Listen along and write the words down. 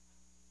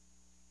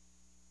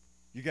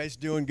You guys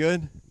doing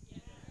good?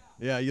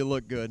 Yeah, you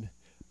look good.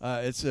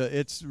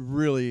 It's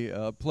really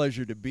a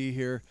pleasure to be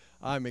here.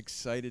 I'm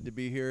excited to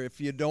be here.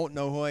 If you don't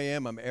know who I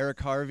am, I'm Erik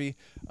Harvey.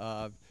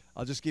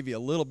 I'll just give you a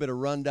little bit of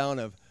rundown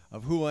of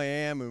who I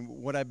am and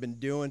what I've been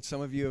doing. Some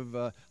of you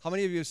have, how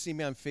many of you have seen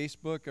me on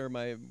Facebook or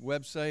my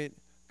website?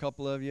 A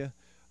couple of you.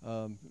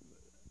 Um,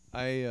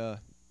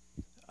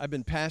 I've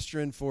been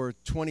pastoring for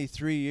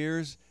 23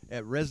 years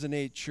at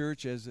Resonate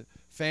Church as a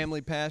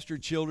family pastor,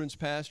 children's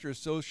pastor,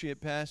 associate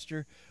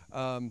pastor.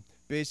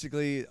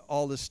 Basically,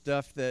 all the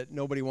stuff that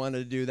nobody wanted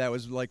to do, that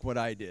was like what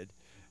I did.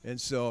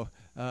 And so,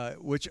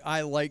 which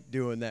I like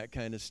doing that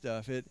kind of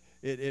stuff.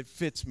 It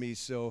fits me.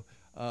 So,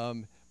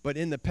 but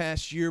in the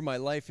past year, my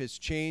life has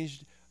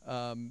changed.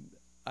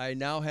 I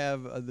now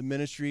have the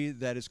ministry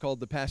that is called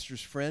The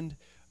Pastor's Friend.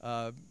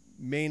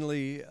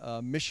 Mainly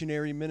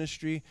missionary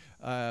ministry.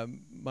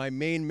 My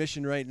main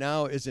mission right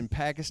now is in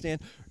Pakistan.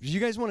 Do you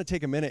guys want to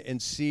take a minute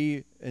and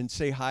say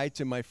hi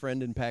to my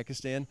friend in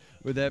Pakistan?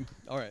 With that,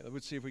 all right.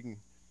 Let's see if we can.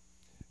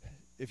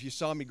 If you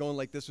saw me going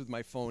like this with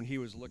my phone, he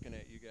was looking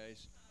at you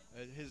guys.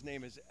 His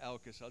name is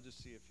Alkus. I'll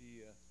just see if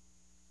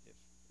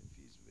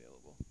he's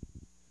available.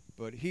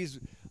 But he's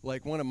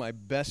like one of my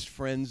best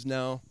friends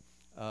now.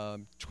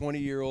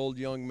 20-year-old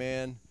young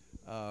man,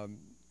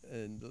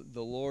 and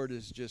the Lord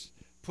has just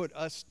put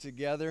us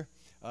together.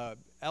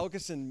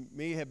 Alkus and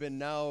me have been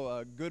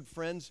now good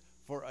friends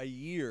for a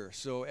year.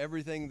 So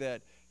everything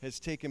that has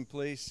taken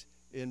place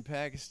in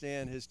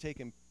Pakistan has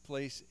taken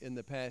place in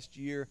the past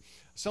year.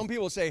 Some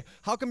people say,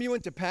 how come you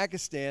went to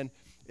Pakistan?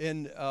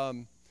 And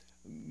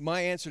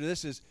my answer to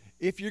this is,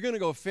 if you're going to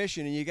go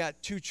fishing and you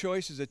got two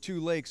choices of two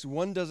lakes,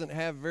 one doesn't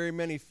have very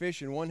many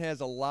fish and one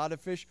has a lot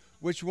of fish,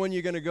 which one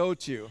you going to go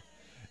to?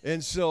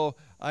 And so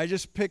I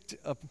just picked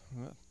up.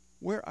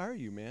 Where are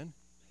you, man?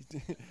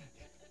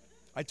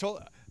 I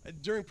told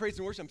during praise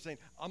and worship, I'm saying,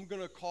 I'm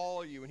going to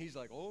call you. And he's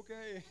like,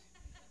 okay.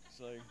 It's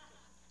like,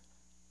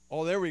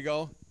 oh, there we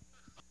go.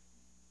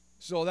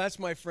 So that's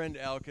my friend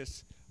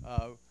Alkus.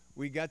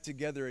 We got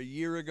together a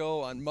year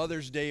ago on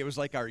Mother's Day. It was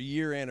like our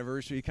year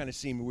anniversary. It kind of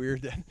seemed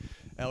weird that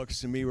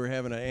Alkus and me were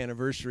having an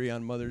anniversary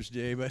on Mother's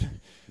Day.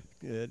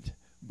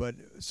 But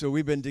so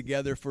we've been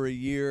together for a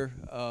year.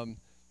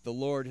 The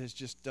Lord has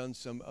just done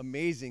some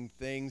amazing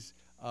things.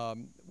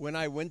 When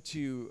I went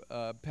to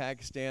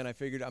Pakistan, I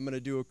figured I'm going to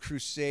do a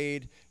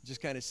crusade,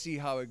 just kind of see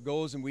how it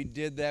goes, and we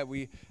did that.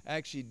 We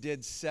actually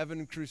did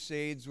 7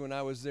 crusades when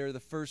I was there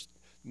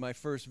my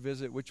first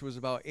visit, which was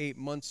about 8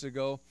 months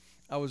ago.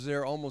 I was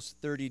there almost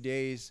 30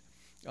 days,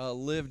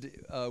 lived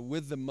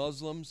with the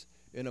Muslims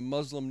in a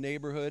Muslim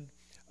neighborhood.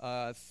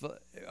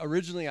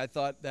 Originally, I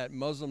thought that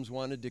Muslims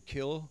wanted to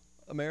kill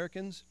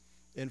Americans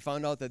and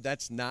found out that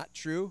that's not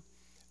true.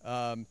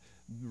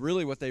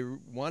 Really what they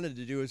wanted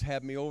to do is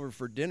have me over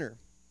for dinner.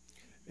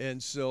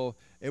 And so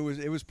it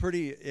was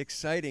pretty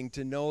exciting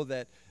to know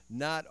that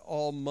not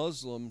all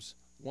Muslims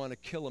want to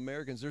kill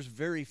Americans. There's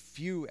very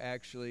few,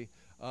 actually.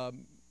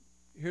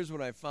 Here's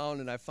what I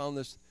found, and I found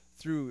this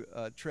through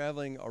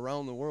traveling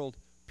around the world.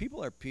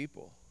 People are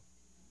people.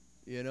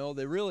 You know,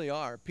 they really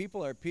are.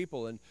 People are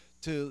people. And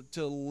to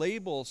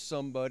label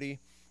somebody,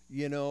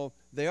 you know,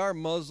 they are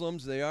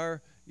Muslims, they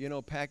are, you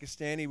know,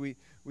 Pakistani,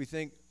 we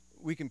think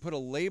we can put a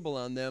label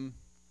on them,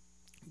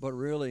 but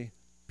really,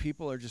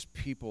 people are just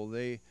people.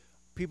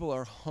 People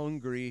are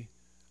hungry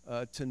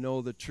to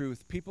know the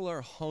truth. People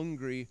are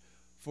hungry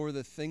for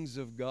the things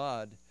of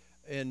God.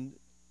 And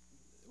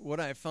what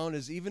I found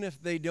is even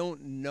if they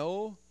don't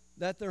know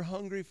that they're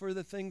hungry for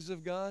the things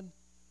of God,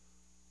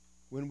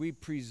 when we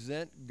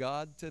present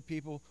God to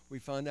people, we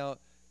find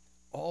out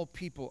all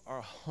people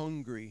are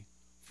hungry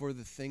for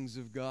the things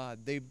of God.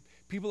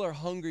 People are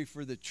hungry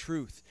for the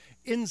truth.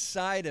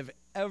 Inside of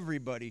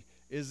everybody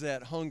is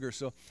that hunger.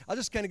 So I'll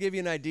just kind of give you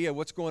an idea of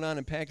what's going on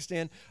in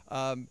Pakistan.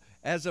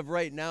 As of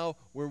right now,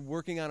 we're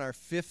working on our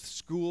 5th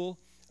school.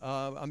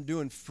 I'm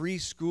doing free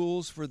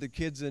schools for the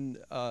kids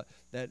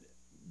that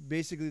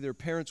basically their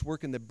parents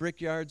work in the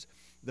brickyards.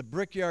 The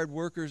brickyard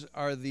workers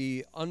are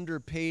the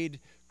underpaid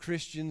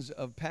Christians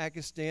of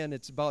Pakistan.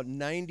 It's about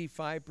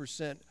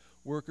 95%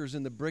 workers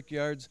in the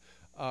brickyards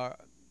are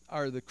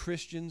the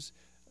Christians.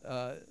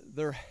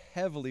 They're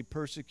heavily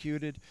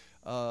persecuted.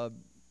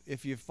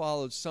 If you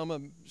followed some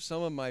of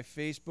my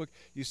Facebook,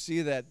 you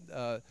see that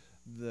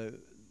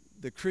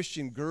the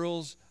Christian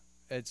girls,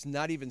 it's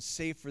not even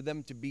safe for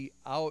them to be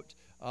out.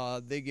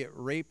 They get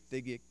raped,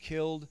 they get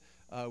killed.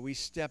 We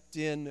stepped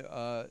in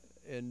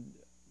and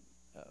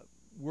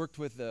worked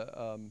with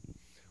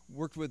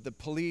the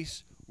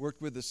police,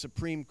 worked with the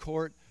Supreme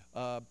Court,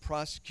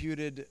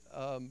 prosecuted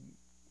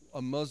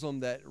a Muslim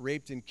that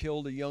raped and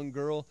killed a young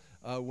girl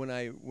when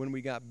I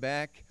got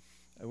back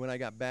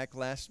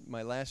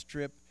my last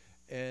trip.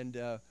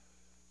 And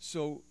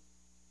so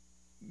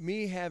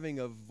me having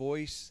a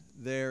voice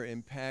there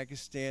in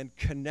Pakistan,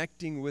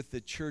 connecting with the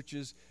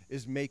churches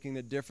is making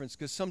a difference.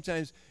 Because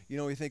sometimes, you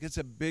know, we think it's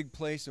a big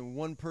place and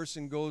one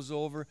person goes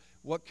over.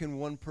 What can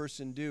one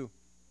person do?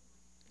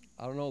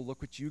 I don't know.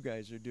 Look what you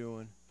guys are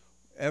doing.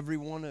 Every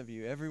one of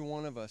you, every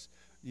one of us.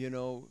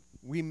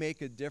 we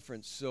make a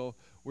difference. So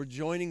we're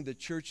joining the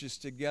churches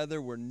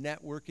together. We're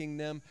networking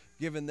them,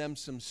 giving them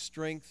some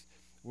strength.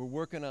 We're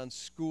working on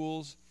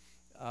schools,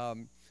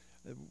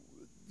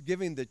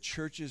 giving the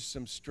churches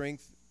some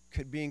strength,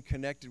 being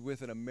connected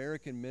with an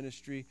American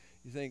ministry.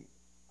 You think,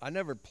 I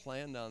never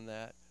planned on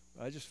that.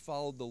 I just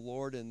followed the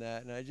Lord in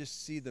that, and I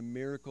just see the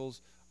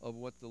miracles of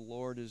what the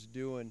Lord is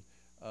doing.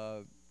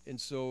 And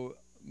so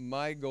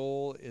my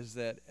goal is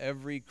that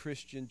every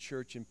Christian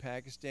church in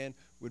Pakistan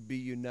would be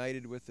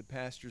united with the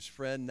pastor's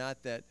friend.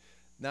 Not that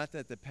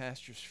the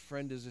pastor's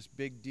friend is this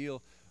big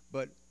deal,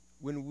 but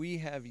when we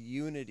have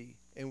unity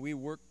and we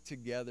work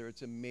together,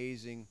 it's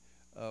amazing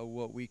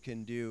what we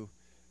can do.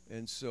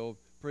 And so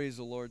praise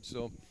the Lord.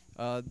 So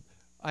I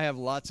have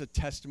lots of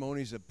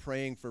testimonies of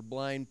praying for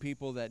blind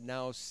people that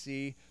now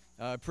see.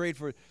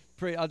 This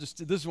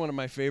is one of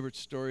my favorite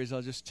stories.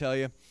 I'll just tell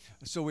you.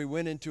 So we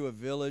went into a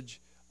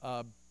village,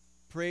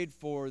 prayed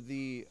for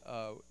the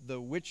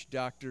witch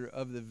doctor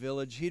of the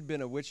village. He'd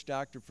been a witch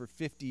doctor for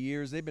 50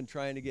 years. They've been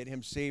trying to get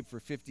him saved for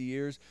 50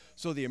 years.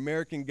 So the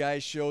American guy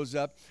shows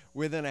up.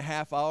 Within a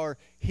half hour,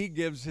 he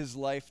gives his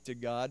life to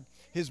God.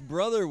 His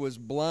brother was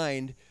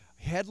blind.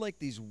 He had like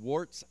these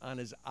warts on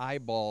his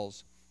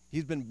eyeballs.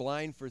 He's been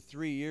blind for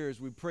 3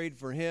 years. We prayed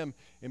for him,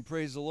 and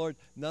praise the Lord,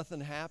 nothing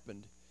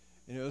happened.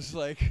 And it was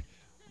like,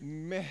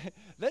 man,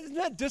 isn't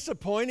that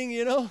disappointing,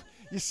 You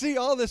see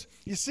all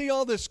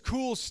this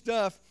cool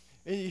stuff,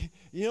 and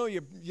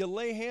you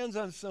lay hands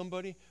on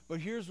somebody,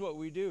 but here's what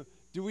we do.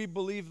 Do we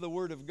believe the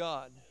Word of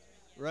God?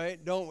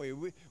 Right? Don't we?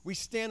 We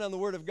stand on the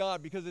Word of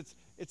God, because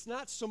it's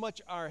not so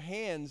much our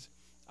hands.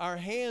 Our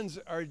hands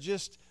are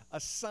just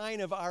a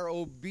sign of our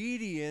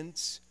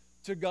obedience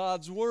to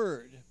God's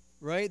Word.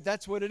 Right?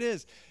 That's what it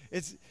is.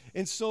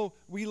 And so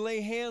we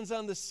lay hands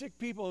on the sick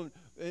people,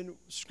 and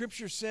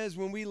Scripture says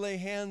when we lay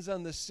hands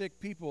on the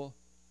sick people,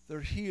 they're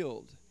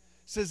healed.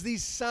 It says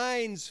these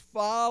signs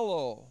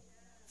follow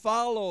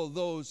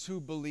those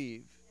who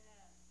believe,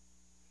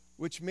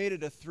 which made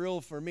it a thrill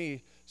for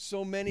me.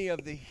 So many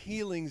of the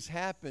healings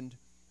happened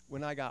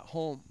when I got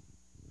home.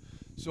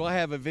 So I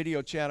have a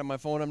video chat on my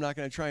phone. I'm not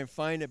going to try and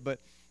find it, but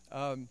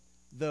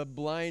the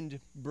blind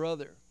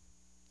brother,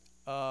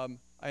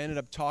 I ended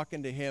up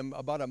talking to him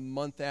about a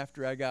month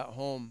after I got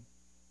home,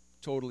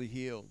 totally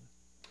healed.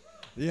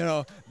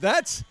 How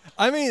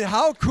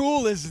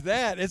cool is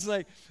that? It's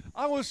like,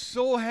 I was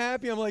so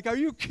happy. I'm like, are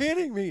you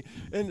kidding me?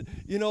 And,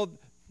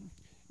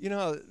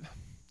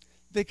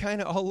 they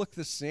kind of all look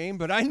the same,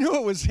 but I knew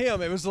it was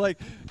him. It was like,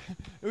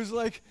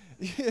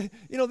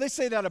 they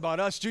say that about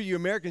us too. You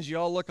Americans, you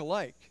all look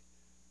alike.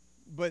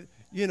 But,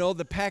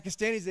 the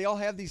Pakistanis, they all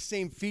have these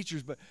same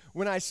features. But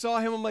when I saw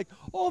him, I'm like,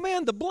 oh,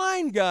 man, the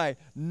blind guy.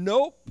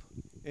 Nope.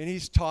 And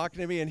he's talking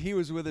to me, and he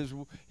was with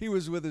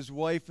his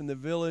wife in the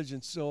village.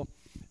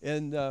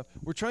 And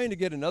we're trying to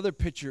get another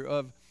picture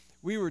of,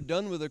 we were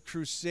done with a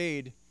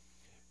crusade.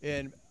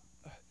 And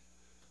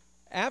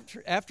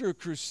after a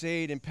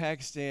crusade in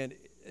Pakistan,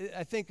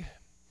 I think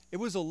it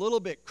was a little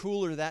bit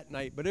cooler that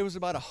night, but it was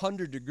about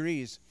 100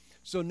 degrees.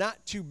 So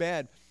not too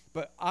bad.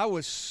 But I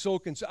was so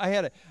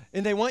concerned.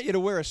 And they want you to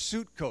wear a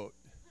suit coat.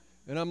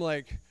 And I'm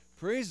like,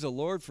 praise the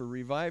Lord for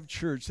Revived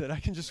Church that I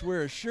can just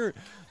wear a shirt.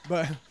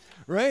 But,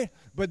 right?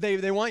 But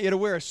they want you to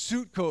wear a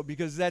suit coat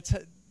because that's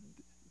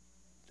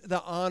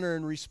the honor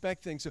and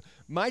respect thing. So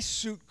my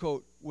suit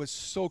coat was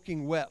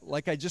soaking wet,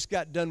 like I just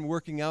got done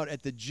working out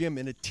at the gym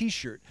in a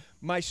T-shirt.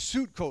 My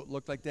suit coat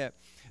looked like that.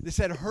 They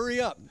said,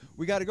 hurry up.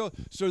 We got to go.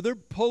 So they're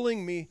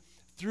pulling me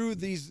through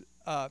these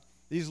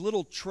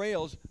little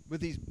trails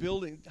with these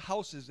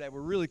houses that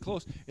were really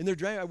close, and they're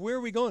driving. Where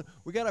are we going?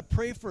 We got to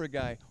pray for a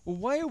guy. Well,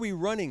 why are we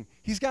running?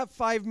 He's got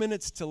 5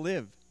 minutes to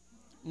live.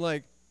 I'm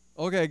like,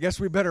 okay, I guess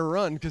we better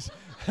run, because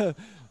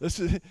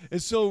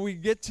and so we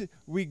get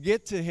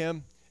to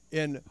him,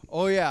 and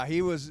oh yeah,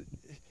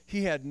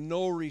 he had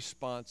no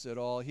response at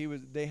all.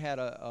 They had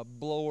a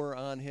blower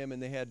on him,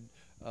 and they had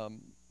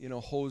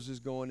hoses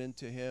going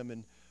into him,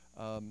 and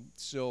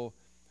so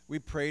we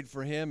prayed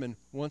for him, and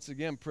once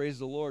again, praise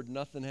the Lord,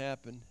 nothing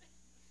happened,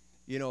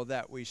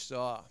 that we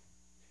saw.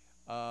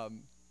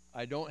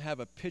 I don't have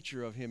a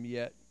picture of him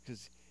yet,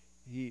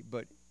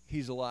 but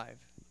he's alive.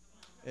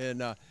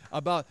 And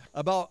about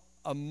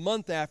a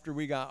month after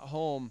we got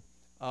home,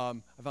 I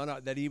found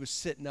out that he was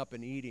sitting up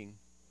and eating.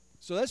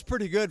 So that's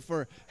pretty good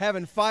for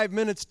having 5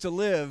 minutes to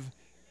live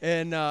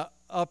and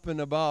up and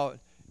about,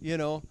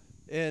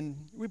 And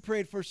we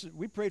prayed for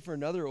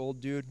another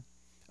old dude.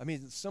 I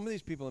mean, some of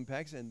these people in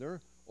Pakistan,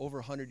 they're over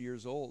 100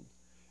 years old.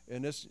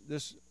 And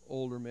this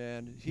older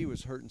man, he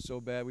was hurting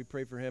so bad. We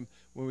prayed for him.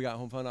 When we got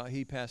home, found out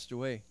he passed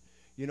away.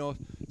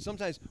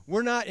 Sometimes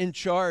we're not in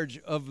charge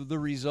of the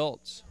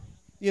results.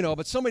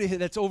 But somebody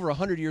that's over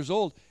 100 years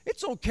old,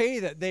 it's okay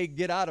that they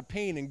get out of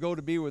pain and go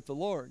to be with the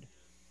Lord.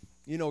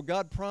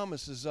 God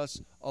promises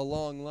us a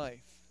long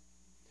life.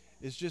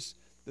 It's just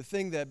the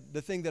thing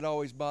that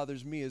always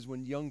bothers me is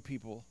when young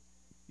people,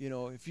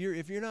 if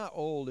you're not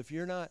old, if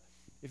you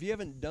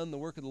haven't done the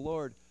work of the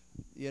Lord,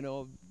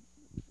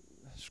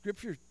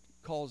 Scripture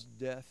calls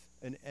death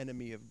an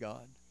enemy of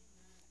God.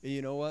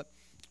 You know what?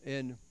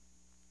 And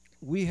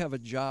we have a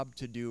job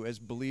to do as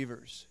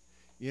believers.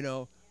 You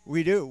know,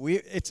 we do.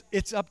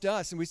 It's up to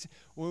us. And we say,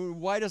 well,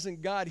 why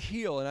doesn't God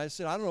heal? And I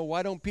said, I don't know.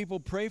 Why don't people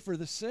pray for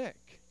the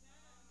sick?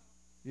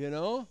 You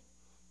know?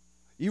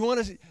 You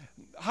want to?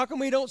 How come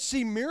we don't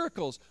see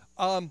miracles?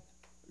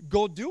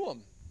 Go do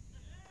them.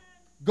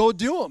 Go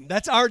do them.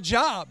 That's our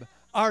job.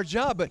 Our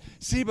job.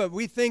 But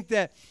we think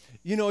that,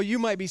 you know, you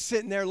might be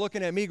sitting there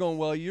looking at me going,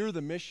 well, you're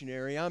the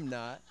missionary. I'm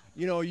not.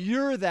 You know,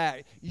 you're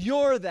that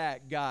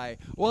guy.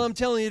 Well, I'm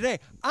telling you today,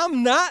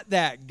 I'm not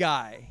that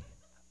guy.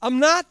 I'm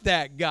not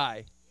that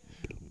guy.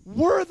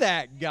 We're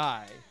that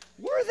guy.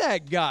 We're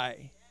that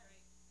guy.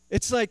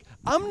 It's like,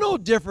 I'm no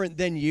different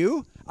than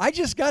you. I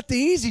just got the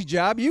easy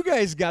job. You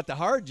guys got the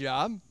hard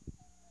job.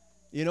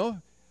 You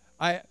know,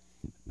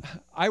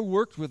 I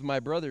worked with my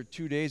brother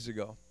 2 days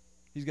ago.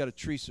 He's got a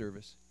tree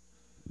service.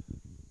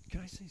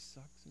 Can I say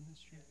sucks in this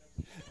tree?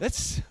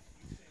 That's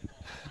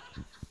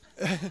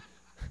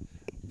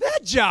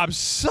that job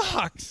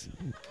sucks.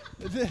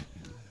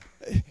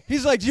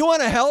 He's like, "Do you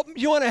want to help?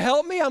 You want to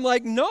help me?" I'm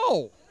like,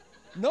 "No,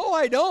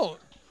 I don't."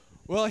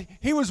 Well,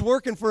 he was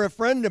working for a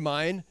friend of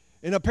mine,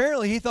 and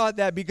apparently he thought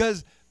that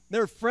because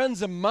they're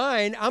friends of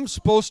mine, I'm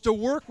supposed to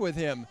work with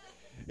him.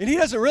 And he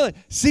doesn't really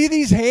see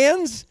these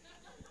hands.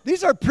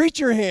 These are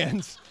preacher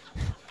hands.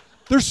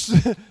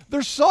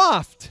 They're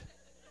soft.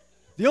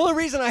 The only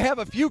reason I have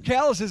a few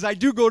calluses, I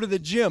do go to the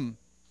gym.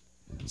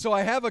 So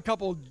I have a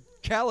couple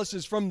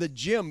calluses from the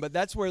gym, but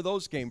that's where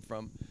those came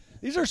from.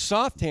 These are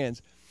soft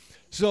hands.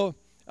 So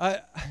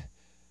I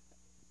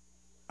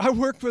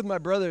worked with my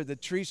brother at the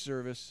tree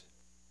service.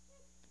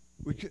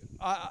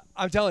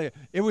 I'm telling you,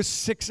 it was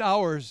 6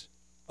 hours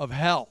of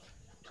hell.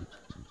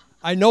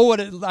 I know what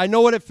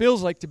it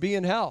feels like to be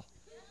in hell.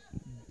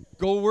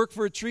 Go work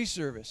for a tree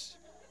service.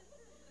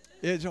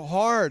 It's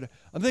hard.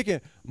 I'm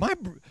thinking, I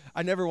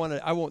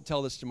won't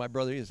tell this to my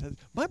brother. He says,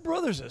 my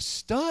brother's a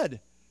stud.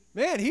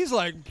 Man, he's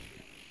like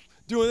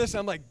doing this.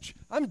 I'm like,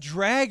 I'm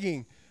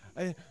dragging.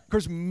 Of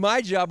course,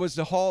 my job was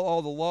to haul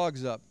all the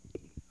logs up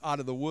out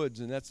of the woods,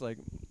 and that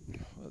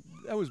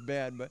was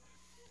bad. But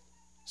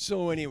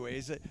so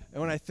anyways, and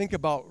when I think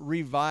about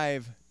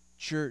Revive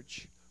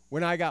Church,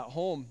 when I got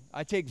home,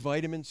 I take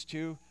vitamins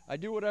too. I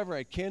do whatever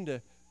I can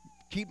to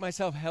keep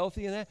myself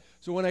healthy and that.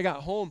 So when I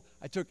got home,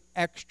 I took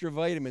extra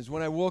vitamins.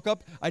 When I woke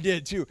up, I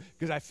did too,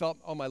 because I felt,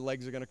 my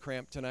legs are going to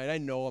cramp tonight. I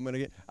know I'm going to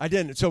get, I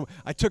didn't. So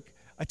I took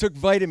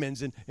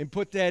vitamins and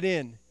put that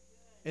in.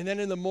 And then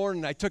in the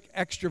morning, I took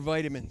extra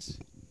vitamins.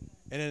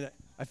 And then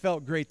I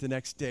felt great the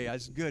next day. I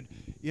was good,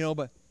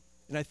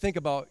 and I think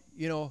about,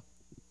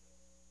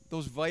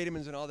 those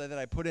vitamins and all that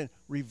I put in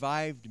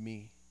revived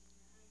me.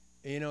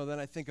 Then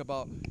I think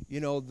about,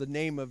 the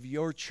name of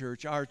your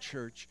church, our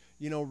church,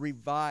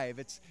 Revive.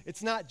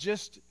 It's not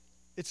just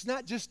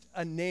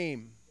a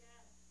name.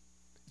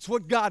 It's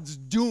what God's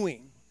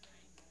doing.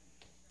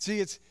 See,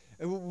 it's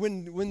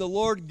when the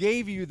Lord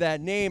gave you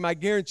that name, I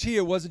guarantee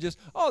it wasn't just,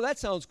 oh, that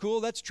sounds cool,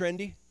 that's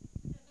trendy.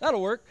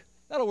 That'll work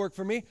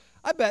for me.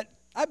 I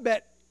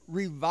bet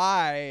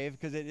Revive,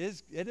 because it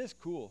is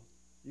cool.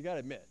 You got to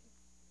admit.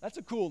 That's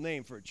a cool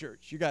name for a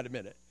church. You got to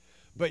admit it.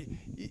 But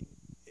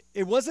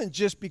it wasn't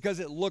just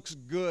because it looks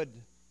good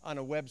on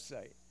a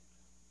website.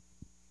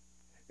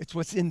 It's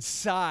what's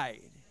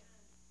inside.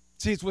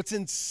 See, it's what's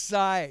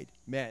inside,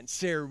 man.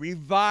 Sarah,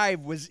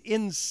 Revive was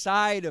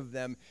inside of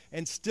them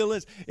and still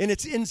is, and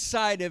it's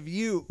inside of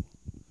you.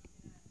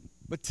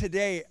 But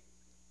today,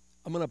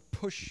 I'm going to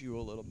push you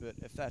a little bit,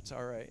 if that's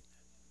all right.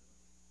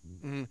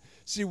 Mm-hmm.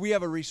 See, we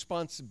have a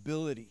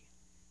responsibility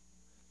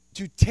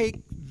to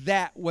take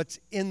that what's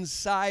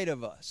inside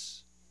of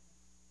us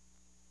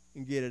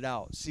and get it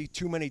out. See,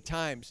 too many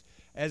times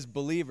as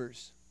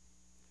believers,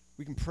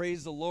 we can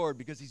praise the Lord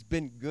because he's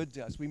been good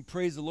to us. We can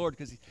praise the Lord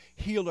because he's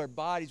healed our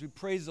bodies. We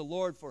praise the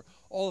Lord for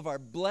all of our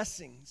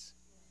blessings.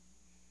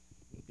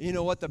 You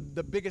know what? The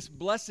biggest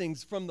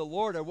blessings from the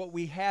Lord are what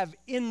we have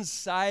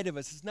inside of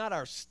us. It's not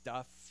our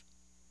stuff.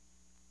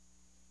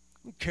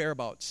 We don't care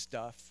about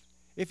stuff.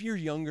 If you're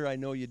younger, I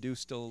know you do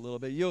still a little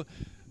bit.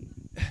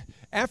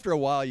 After a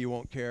while, you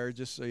won't care,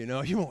 just so you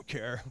know. You won't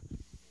care,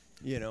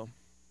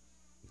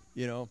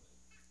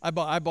 I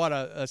bought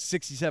a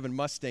 67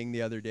 Mustang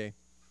the other day.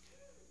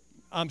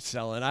 I'm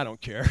selling. I don't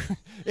care.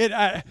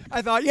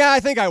 I thought, I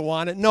think I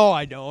want it. No,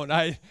 I don't.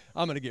 I'm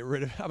going to get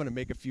rid of it. I'm going to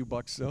make a few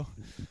bucks, though.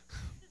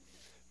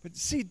 But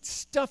see,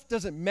 stuff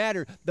doesn't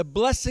matter. The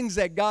blessings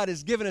that God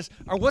has given us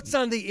are what's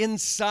on the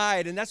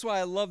inside, and that's why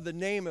I love the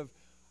name of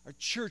our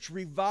church,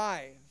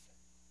 Revive.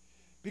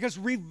 Because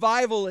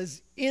revival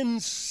is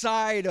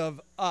inside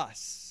of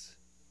us.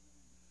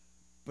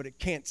 But it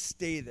can't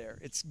stay there.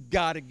 It's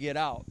got to get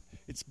out.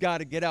 It's got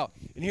to get out.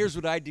 And here's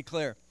what I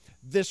declare.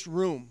 This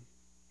room,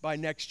 by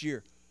next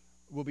year,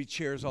 will be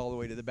chairs all the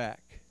way to the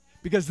back.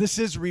 Because this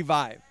is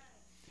Revive.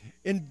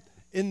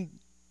 In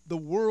the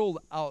world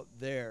out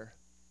there,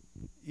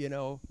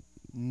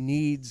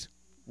 needs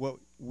what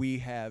we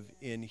have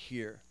in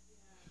here.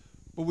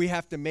 But we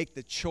have to make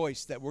the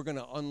choice that we're going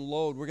to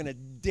unload. We're going to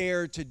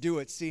dare to do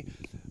it. See,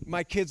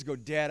 my kids go,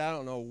 Dad, I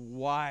don't know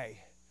why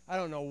I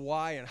don't know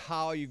why and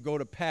how you go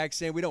to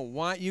Pakistan. We don't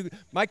want you.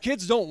 My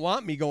kids don't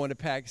want me going to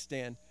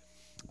Pakistan.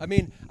 I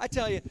mean, I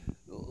tell you,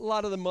 a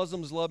lot of the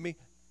Muslims love me.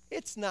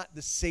 It's not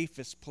the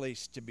safest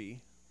place to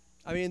be.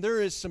 I mean, there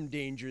is some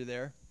danger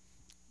there.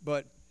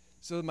 But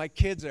so my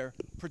kids are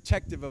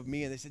protective of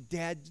me, and they said,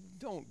 Dad,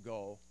 don't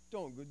go.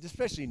 Don't go.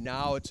 Especially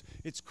now.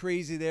 It's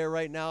crazy there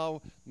right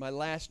now. My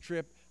last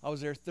trip, I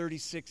was there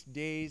 36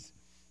 days,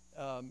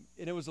 and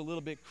it was a little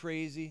bit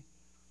crazy.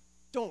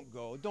 Don't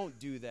go. Don't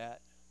do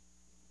that.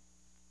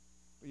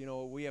 You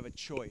know, we have a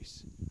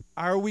choice.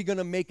 Are we going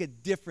to make a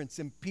difference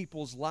in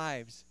people's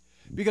lives?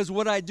 Because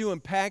what I do in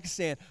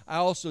Pakistan, I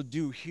also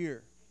do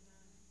here.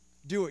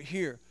 Do it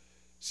here.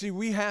 See,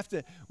 we have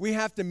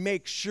to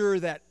make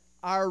sure that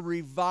our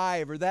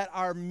revive or that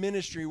our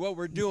ministry, what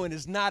we're doing,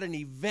 is not an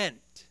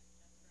event.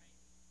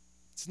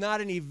 It's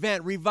not an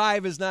event.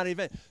 Revive is not an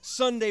event.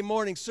 Sunday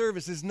morning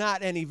service is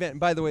not an event. And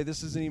by the way,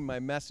 this isn't even my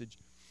message.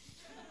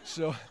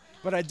 So,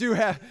 but I do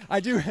have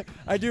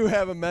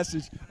a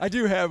message. I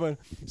do have one.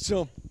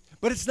 So,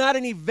 but it's not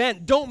an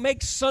event. Don't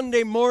make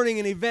Sunday morning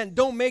an event.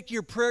 Don't make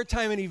your prayer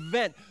time an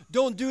event.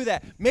 Don't do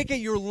that. Make it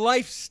your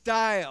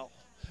lifestyle.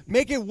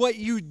 Make it what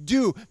you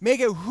do. Make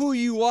it who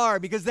you are,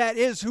 because that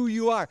is who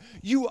you are.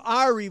 You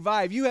are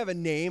Revive. You have a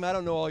name. I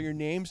don't know all your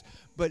names,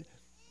 but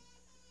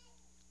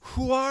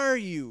who are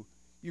you?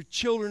 You're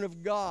children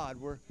of God.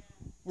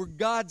 We're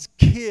God's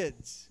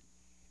kids.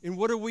 And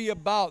what are we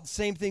about?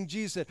 Same thing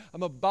Jesus said.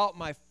 I'm about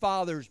my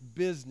Father's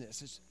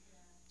business.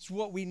 It's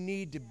what we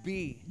need to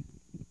be.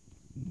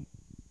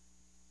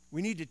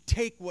 We need to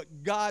take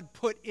what God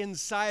put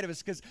inside of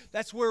us, because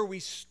that's where we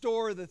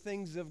store the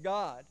things of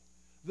God.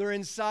 They're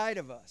inside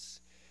of us.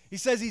 He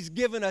says He's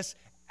given us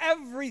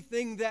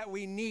everything that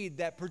we need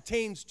that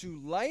pertains to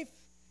life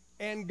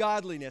and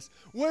godliness.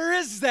 Where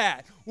is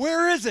that?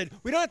 Where is it?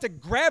 We don't have to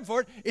grab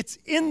for it. It's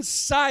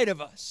inside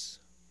of us.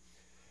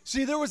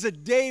 See, there was a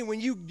day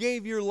when you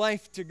gave your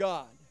life to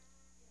God.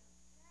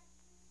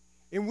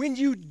 And when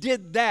you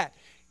did that,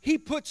 He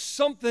put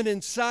something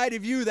inside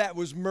of you that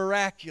was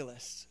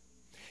miraculous.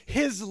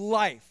 His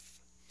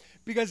life.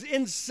 Because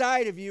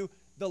inside of you,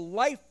 the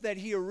life that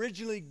He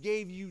originally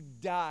gave you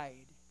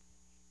died.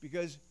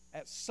 Because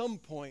at some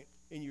point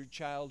in your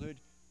childhood,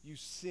 you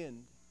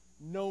sinned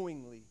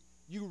knowingly.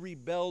 You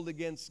rebelled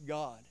against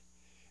God.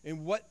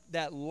 And what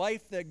that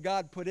life that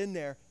God put in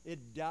there,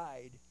 it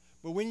died.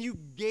 But when you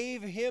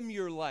gave Him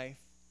your life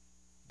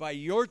by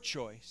your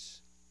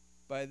choice,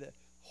 by the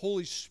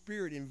Holy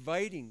Spirit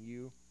inviting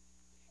you,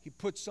 He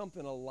put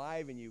something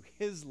alive in you,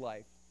 His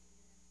life.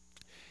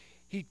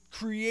 He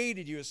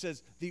created you. It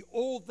says, the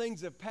old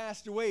things have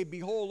passed away.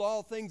 Behold,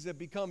 all things have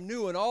become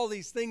new, and all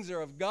these things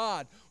are of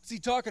God. What's He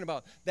talking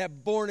about?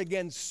 That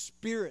born-again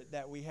spirit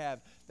that we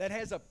have, that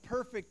has a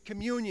perfect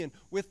communion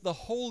with the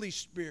Holy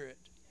Spirit.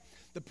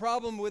 The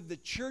problem with the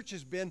church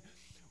has been,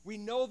 we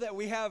know that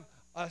we have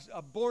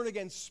a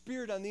born-again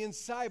spirit on the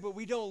inside, but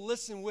we don't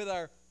listen with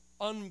our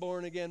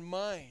unborn-again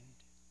mind.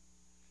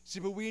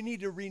 See, but we need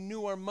to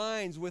renew our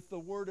minds with the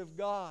Word of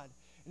God.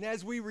 And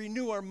as we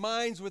renew our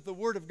minds with the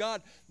Word of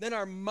God, then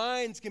our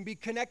minds can be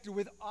connected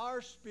with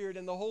our spirit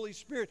and the Holy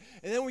Spirit.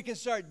 And then we can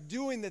start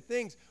doing the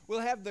things.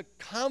 We'll have the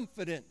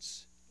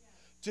confidence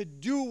to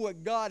do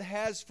what God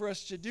has for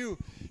us to do.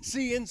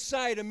 See,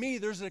 inside of me,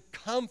 there's a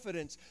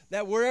confidence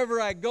that wherever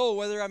I go,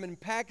 whether I'm in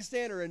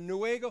Pakistan or in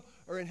Newaygo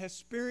or in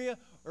Hesperia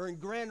or in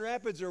Grand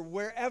Rapids or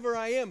wherever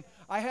I am,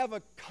 I have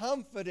a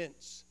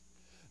confidence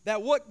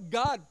that what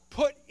God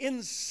put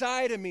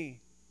inside of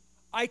me,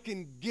 I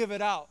can give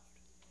it out.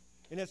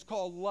 And it's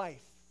called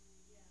life.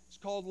 It's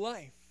called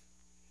life.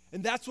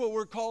 And that's what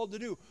we're called to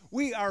do.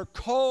 We are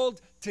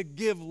called to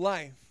give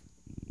life.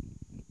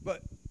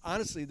 But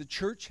honestly, the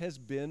church has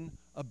been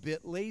a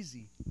bit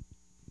lazy.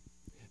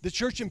 The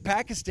church in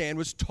Pakistan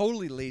was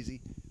totally lazy.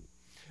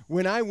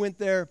 When I went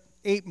there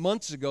 8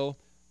 months ago,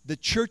 the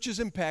churches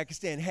in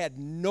Pakistan had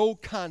no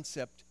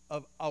concept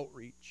of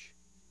outreach.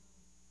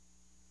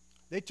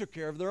 They took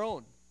care of their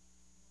own.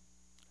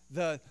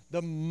 The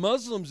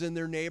Muslims in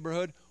their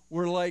neighborhood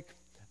were like,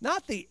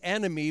 not the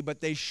enemy,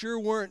 but they sure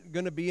weren't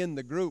going to be in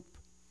the group.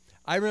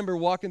 I remember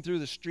walking through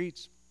the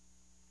streets,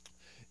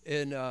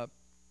 and I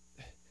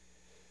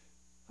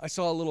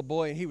saw a little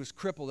boy, and he was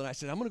crippled, and I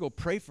said, I'm going to go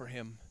pray for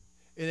him.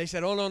 And they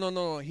said, oh,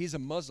 no, he's a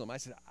Muslim. I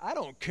said, I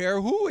don't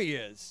care who he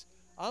is.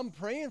 I'm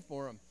praying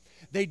for him.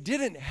 They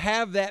didn't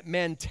have that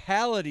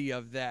mentality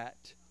of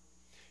that.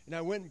 And I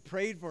went and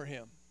prayed for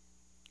him.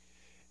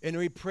 And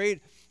we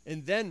prayed,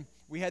 and then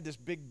we had this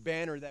big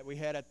banner that we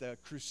had at the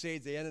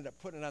Crusades. They ended up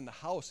putting it on the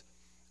house.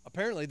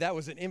 Apparently, that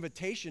was an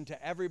invitation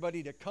to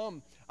everybody to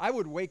come. I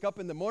would wake up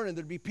in the morning,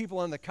 there'd be people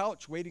on the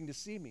couch waiting to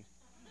see me.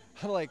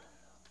 I'm like,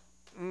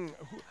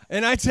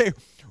 and I'd say,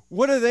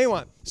 what do they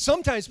want?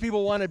 Sometimes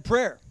people wanted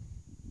prayer.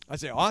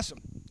 I'd say, awesome.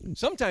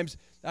 Sometimes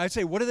I'd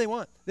say, what do they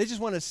want? They just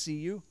want to see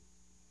you.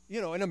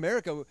 You know, in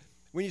America,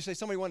 when you say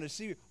somebody wanted to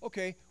see you,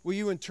 okay, will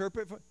you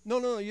interpret?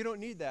 No, you don't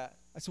need that.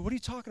 I said, what are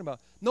you talking about?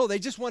 No, they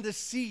just want to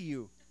see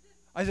you.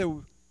 I said,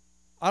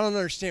 I don't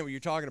understand what you're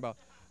talking about.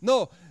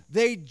 No,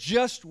 they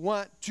just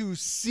want to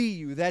see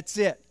you. That's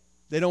it.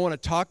 They don't want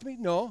to talk to me?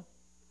 No.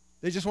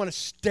 They just want to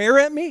stare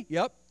at me?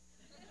 Yep.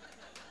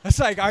 It's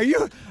like, are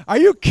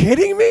you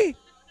kidding me?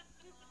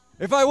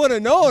 If I would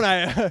have known,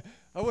 I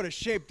would have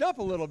shaped up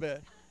a little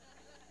bit.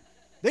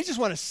 They just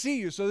want to see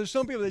you. So there's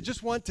some people that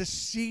just want to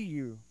see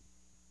you.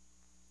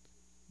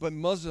 But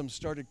Muslims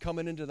started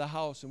coming into the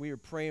house, and we were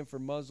praying for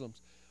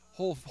Muslims.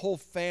 Whole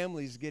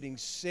families getting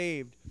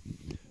saved.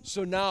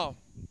 So now,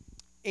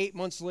 8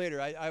 months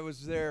later, I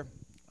was there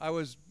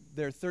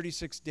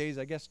 36 days,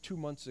 I guess 2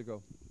 months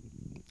ago.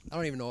 I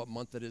don't even know what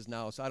month it is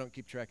now, so I don't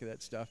keep track of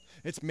that stuff.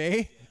 It's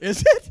May?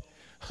 Is it?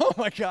 Oh,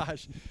 my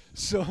gosh.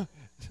 So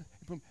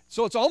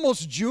it's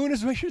almost June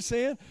is what you're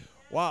saying?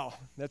 Wow,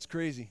 that's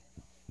crazy.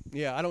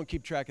 Yeah, I don't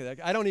keep track of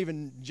that. I don't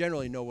even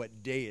generally know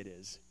what day it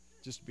is,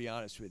 just to be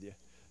honest with you.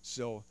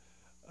 So,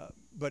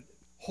 but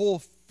whole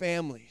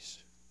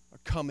families are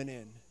coming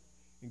in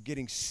and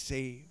getting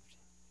saved.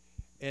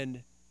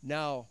 And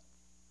now,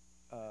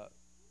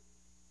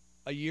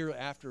 a year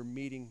after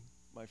meeting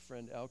my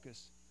friend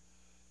Elkis,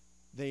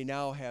 they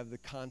now have the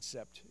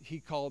concept.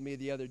 He called me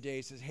the other day.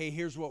 He says, hey,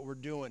 here's what we're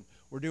doing.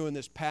 We're doing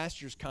this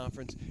pastors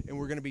conference, and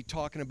we're going to be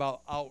talking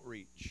about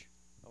outreach.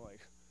 I'm like,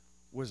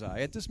 was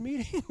I at this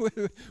meeting?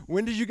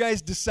 When did you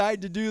guys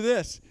decide to do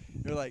this?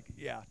 They're like,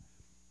 yeah.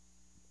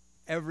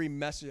 Every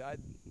message,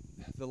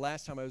 the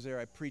last time I was there,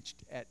 I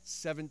preached at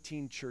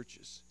 17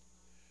 churches.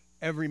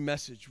 Every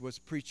message was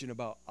preaching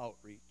about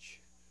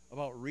outreach,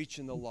 about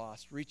reaching the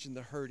lost, reaching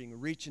the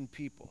hurting, reaching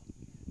people.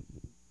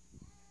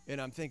 And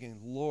I'm thinking,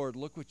 Lord,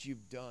 look what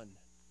you've done.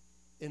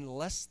 In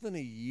less than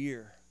a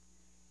year,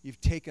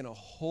 you've taken a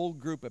whole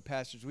group of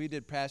pastors. We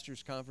did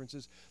pastors'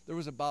 conferences. There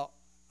was about,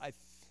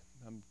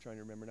 I'm trying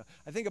to remember now,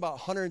 I think about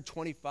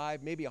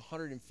 125, maybe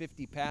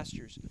 150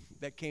 pastors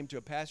that came to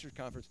a pastors'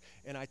 conference,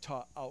 and I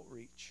taught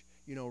outreach,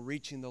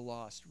 reaching the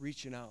lost,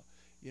 reaching out,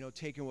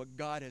 taking what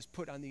God has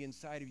put on the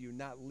inside of you,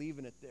 not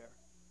leaving it there.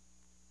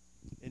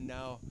 And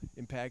now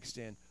in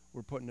Pakistan,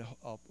 we're putting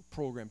a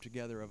program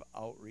together of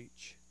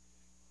outreach.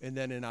 And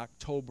then in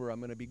October, I'm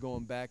going to be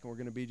going back, and we're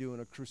going to be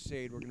doing a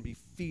crusade. We're going to be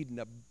feeding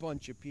a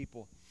bunch of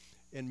people.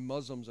 And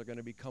Muslims are going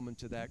to be coming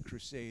to that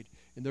crusade,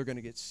 and they're going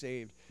to get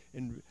saved.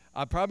 And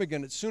I'm probably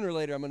going to, sooner or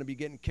later, I'm going to be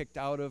getting kicked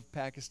out of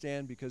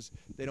Pakistan because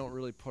they don't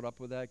really put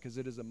up with that because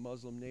it is a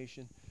Muslim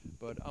nation.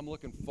 But I'm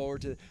looking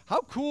forward to it.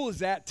 How cool is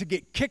that to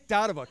get kicked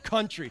out of a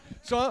country?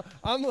 So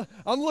I'm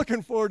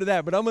looking forward to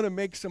that, but I'm going to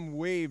make some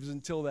waves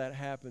until that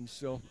happens.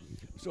 So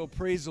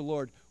praise the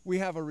Lord. We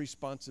have a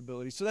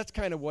responsibility. So that's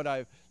kind of what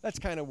I've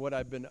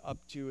been up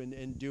to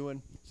and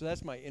doing. So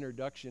that's my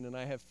introduction, and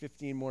I have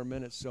 15 more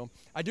minutes. So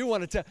I do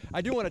want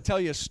to tell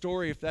you a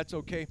story, if that's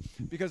okay,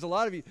 because a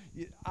lot of you,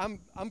 I'm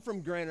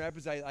from Grand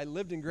Rapids. I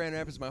lived in Grand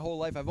Rapids my whole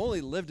life. I've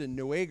only lived in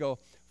Newaygo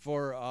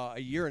for a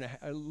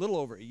little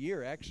over a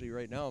year actually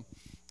right now,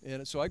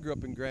 and so I grew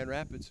up in Grand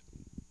Rapids.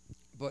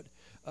 But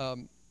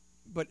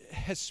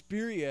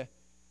Hesperia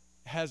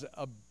has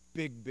a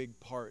big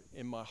part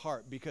in my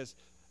heart because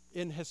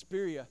in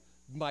Hesperia,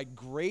 my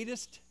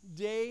greatest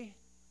day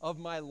of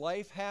my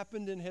life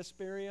happened in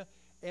Hesperia,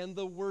 and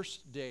the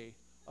worst day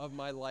of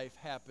my life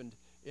happened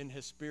in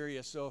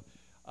Hesperia. So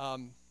I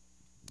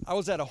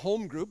was at a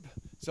home group.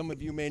 Some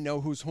of you may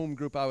know whose home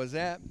group I was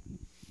at.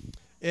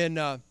 And,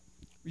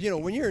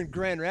 when you're in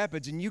Grand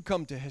Rapids and you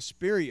come to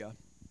Hesperia,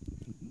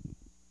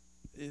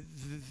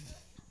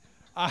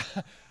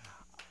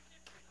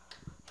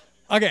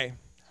 okay,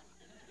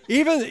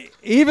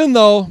 even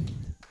though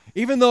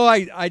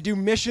I do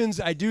missions,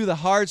 I do the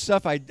hard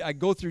stuff, I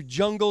go through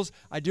jungles,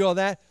 I do all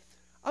that,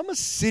 I'm a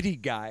city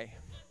guy.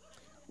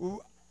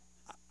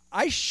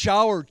 I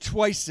shower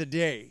twice a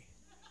day.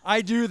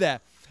 I do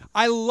that.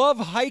 I love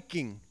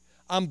hiking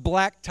on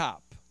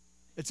blacktop.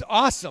 It's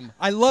awesome.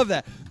 I love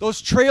that.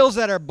 Those trails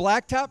that are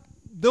blacktop,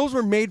 those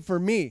were made for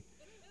me,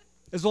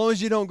 as long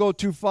as you don't go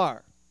too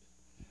far.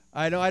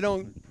 I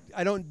don't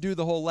do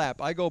the whole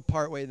lap. I go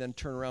part way, then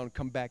turn around and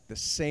come back the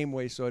same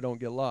way so I don't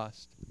get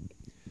lost.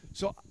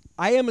 So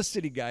I am a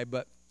city guy,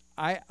 but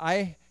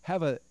I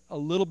have a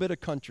little bit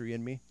of country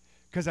in me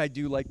because I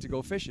do like to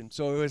go fishing.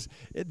 So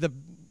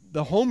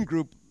the home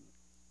group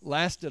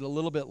lasted a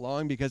little bit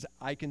long because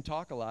I can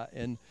talk a lot,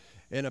 and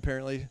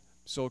apparently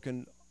so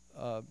can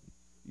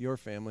your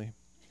family.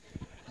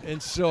 And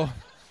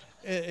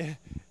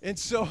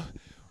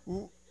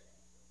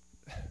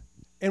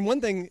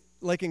one thing,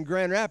 like in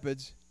Grand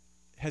Rapids,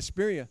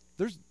 Hesperia,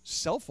 there's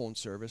cell phone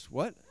service.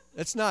 What?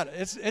 It's not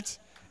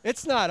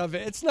available.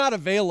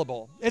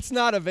 It's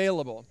not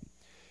available.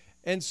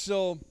 And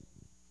so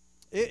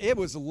it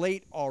was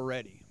late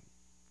already.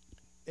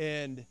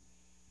 And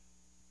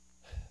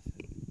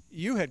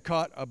you had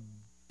caught a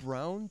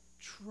brown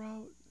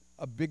trout,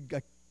 a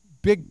big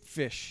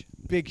fish,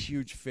 big,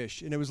 huge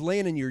fish, and it was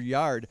laying in your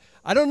yard.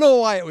 I don't know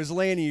why it was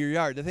laying in your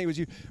yard. I think it was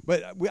you.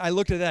 But I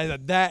looked at that and I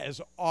thought, that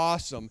is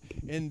awesome.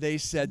 And they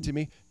said to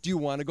me, do you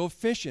want to go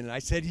fishing? And I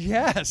said,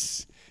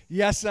 yes.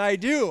 Yes, I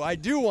do. I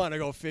do want to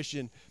go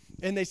fishing.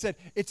 And they said,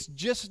 it's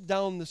just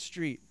down the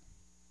street.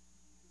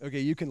 Okay,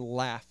 you can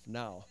laugh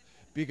now.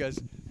 Because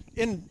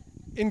in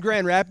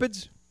Grand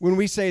Rapids, when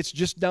we say it's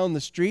just down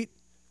the street,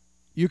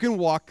 You can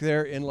walk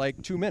there in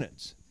like 2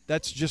 minutes.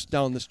 That's just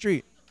down the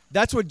street.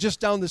 That's what just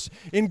down this,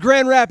 in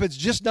Grand Rapids,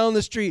 just down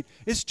the street,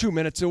 it's 2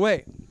 minutes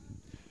away.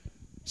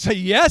 So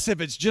yes,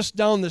 if it's just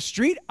down the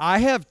street, I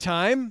have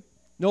time,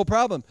 no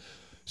problem.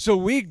 So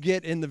we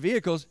get in the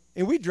vehicles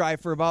and we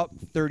drive for about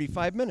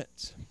 35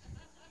 minutes.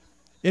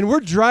 And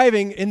we're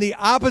driving in the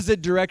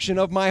opposite direction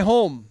of my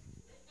home.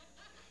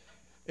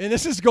 And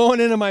this is going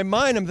into my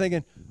mind. I'm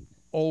thinking,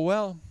 oh,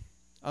 well,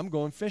 I'm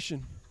going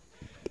fishing.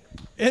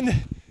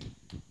 And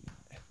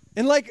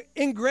like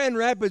in Grand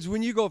Rapids,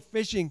 when you go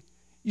fishing,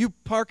 you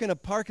park in a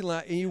parking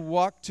lot and you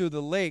walk to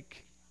the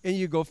lake and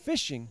you go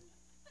fishing.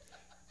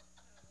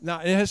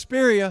 Not in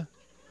Hesperia.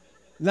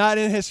 Not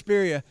in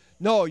Hesperia.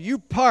 No, you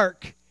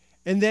park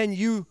and then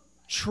you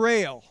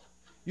trail.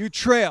 You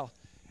trail.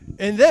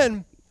 And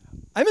then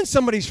I'm in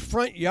somebody's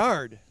front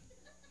yard.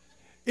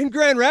 In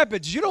Grand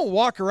Rapids, you don't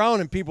walk around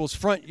in people's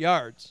front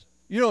yards.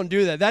 You don't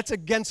do that. That's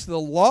against the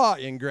law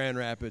in Grand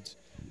Rapids.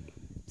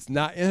 It's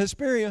not in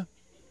Hesperia.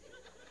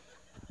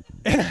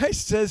 And I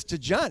says to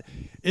John,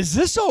 is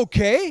this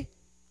okay?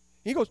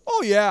 He goes,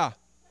 oh, yeah.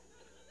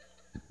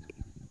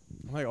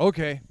 I'm like,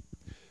 okay.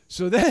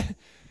 So then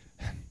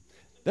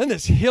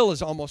this hill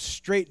is almost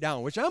straight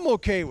down, which I'm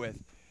okay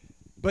with.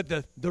 But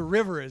the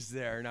river is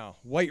there now,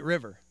 White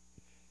River.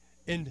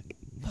 And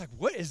I'm like,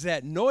 what is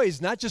that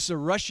noise? Not just a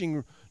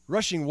rushing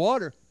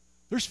water.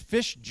 There's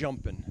fish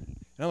jumping. And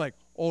I'm like,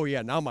 oh,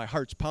 yeah, now my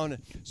heart's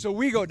pounding. So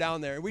we go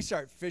down there, and we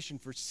start fishing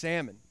for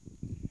salmon.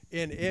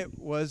 And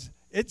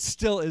it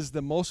still is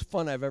the most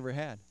fun I've ever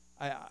had.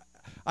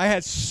 I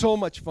had so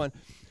much fun.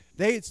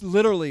 They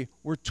literally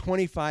were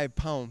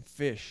 25-pound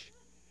fish.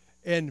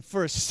 And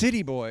for a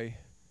city boy,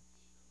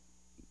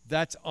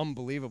 that's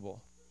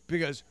unbelievable.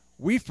 Because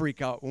we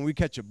freak out when we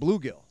catch a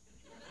bluegill.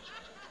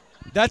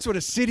 That's what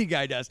a city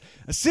guy does.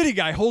 A city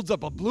guy holds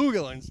up a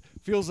bluegill and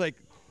feels like,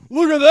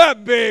 look at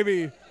that,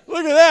 baby.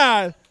 Look at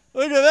that.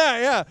 Look at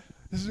that,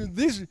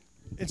 yeah.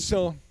 And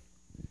so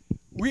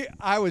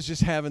I was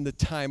just having the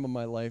time of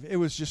my life. It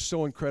was just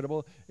so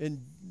incredible.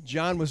 And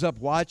John was up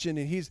watching,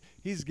 and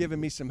he's giving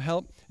me some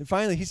help. And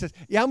finally he says,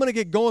 yeah, I'm going to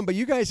get going, but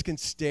you guys can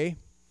stay.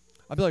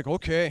 I'd be like,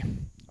 okay,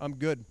 I'm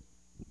good.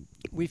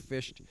 We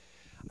fished.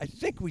 I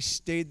think we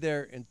stayed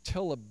there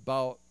until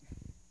about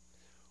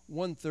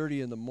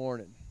 1:30 in the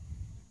morning.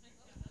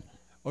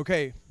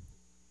 Okay,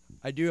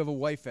 I do have a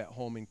wife at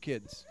home and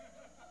kids.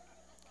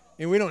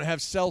 And we don't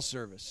have cell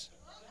service.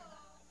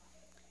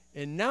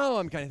 And now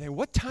I'm kind of thinking,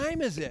 what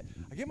time is it?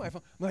 I get my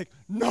phone. I'm like,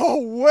 no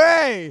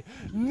way.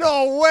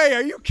 No way.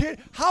 Are you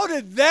kidding? How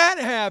did that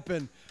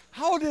happen?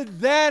 How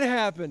did that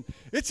happen?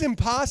 It's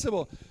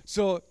impossible.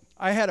 So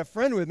I had a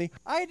friend with me.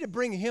 I had to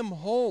bring him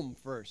home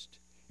first.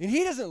 And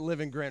he doesn't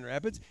live in Grand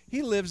Rapids.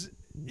 He lives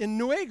in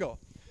Nuevo.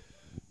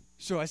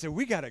 So I said,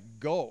 we got to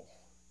go.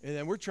 And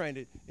then we're trying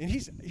to, and he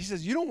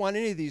says, you don't want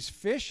any of these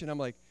fish? And I'm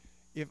like,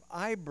 if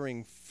I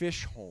bring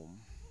fish home,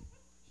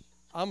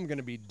 I'm going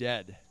to be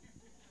dead.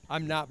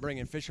 I'm not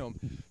bringing fish home.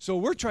 So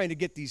we're trying to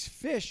get these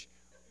fish.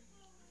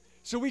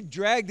 So we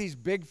drag these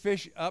big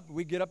fish up.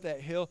 We get up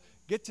that hill,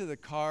 get to the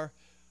car.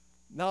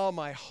 Now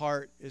my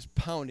heart is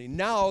pounding.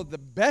 Now the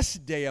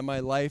best day of my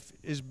life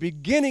is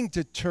beginning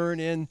to turn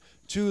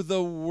into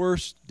the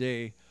worst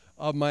day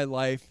of my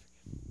life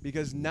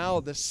because now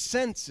the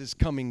sense is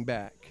coming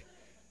back.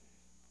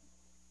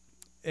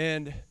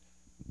 And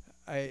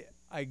I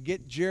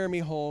get Jeremy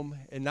home,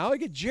 and now I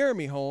get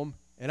Jeremy home,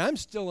 and I'm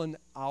still an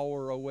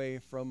hour away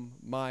from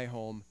my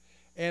home,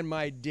 and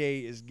my day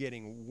is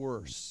getting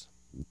worse.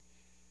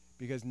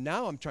 Because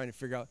now I'm trying to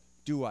figure out,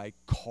 do I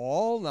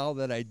call now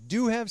that I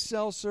do have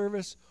cell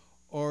service,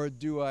 or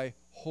do I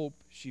hope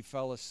she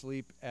fell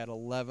asleep at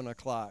 11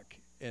 o'clock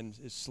and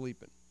is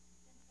sleeping?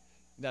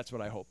 That's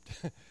what I hoped.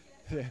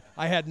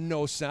 I had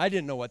no sense. I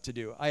didn't know what to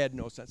do. I had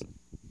no sense.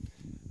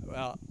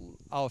 Well,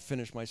 I'll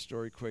finish my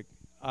story quick.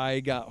 I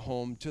got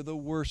home to the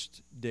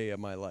worst day of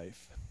my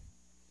life.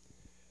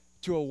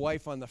 To a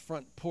wife on the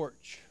front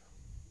porch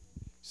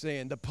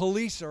saying, the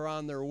police are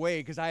on their way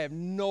because I have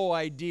no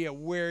idea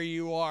where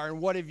you are and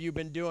what have you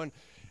been doing.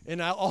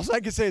 And all I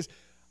can say is,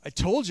 I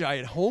told you I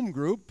had home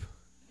group.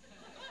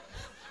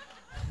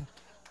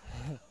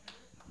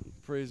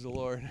 Praise the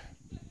Lord.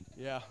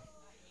 Yeah.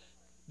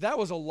 That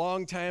was a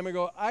long time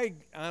ago. I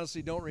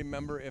honestly don't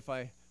remember if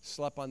I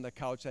slept on the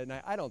couch that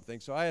night. I don't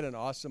think so. I had an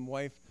awesome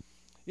wife.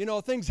 You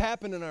know, things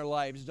happen in our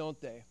lives, don't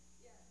they?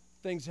 Yeah.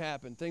 Things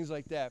happen, things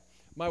like that.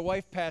 My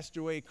wife passed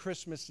away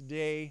Christmas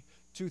Day,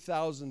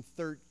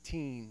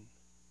 2013.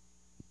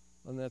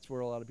 And that's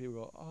where a lot of people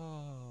go,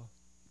 oh.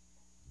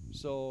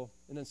 So,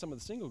 and then some of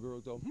the single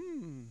girls go,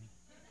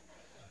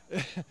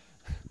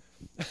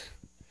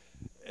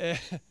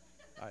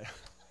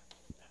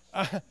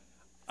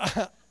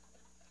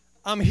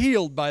 I'm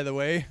healed, by the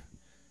way.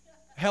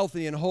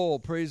 Healthy and whole,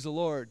 praise the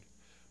Lord.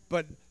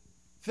 But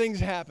things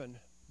happen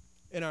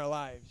in our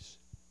lives,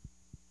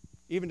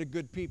 even to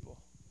good people.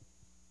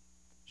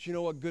 Do you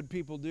know what good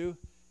people do?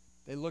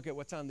 They look at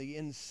what's on the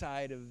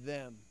inside of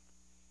them.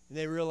 And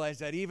they realize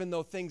that even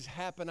though things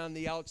happen on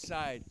the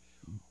outside,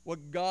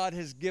 What God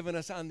has given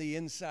us on the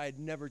inside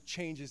never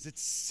changes.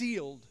 It's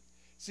sealed.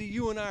 See,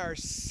 you and I are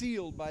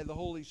sealed by the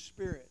Holy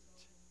Spirit.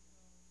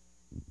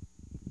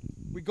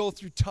 We go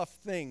through tough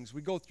things.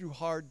 We go through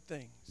hard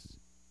things.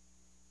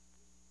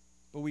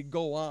 But we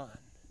go on.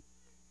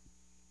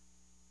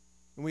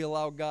 And we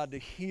allow God to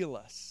heal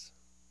us.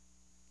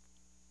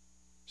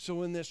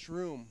 So in this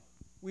room,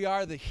 we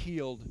are the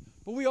healed.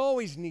 But we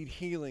always need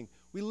healing.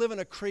 We live in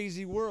a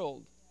crazy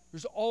world.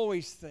 There's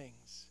always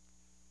things.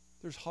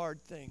 There's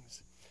hard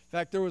things. In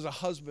fact, there was a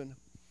husband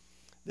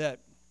that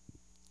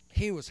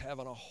he was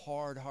having a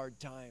hard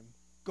time,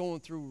 going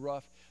through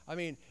rough. I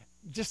mean,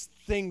 just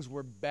things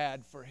were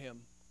bad for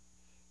him.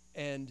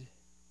 And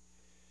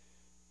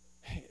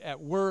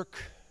at work,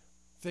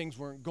 things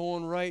weren't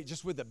going right.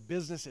 Just with the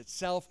business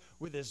itself,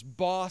 with his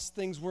boss,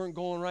 things weren't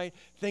going right.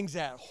 Things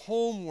at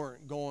home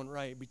weren't going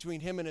right between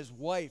him and his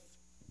wife.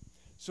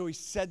 So he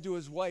said to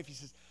his wife, he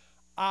says,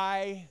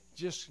 I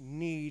just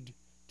need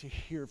to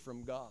hear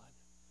from God.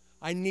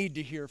 I need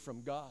to hear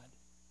from God.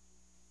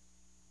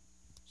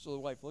 So the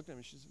wife looked at him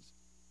and she says,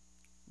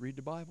 read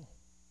the Bible.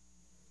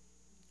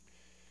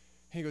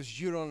 He goes,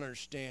 you don't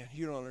understand.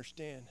 You don't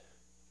understand.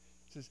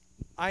 He says,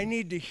 I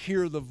need to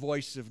hear the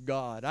voice of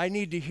God. I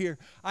need to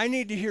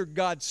hear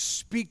God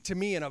speak to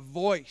me in a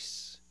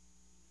voice.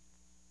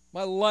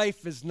 My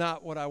life is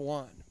not what I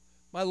want.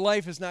 My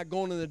life is not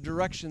going in the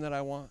direction that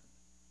I want.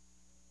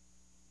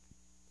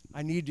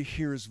 I need to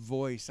hear his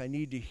voice. I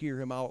need to hear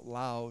him out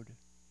loud.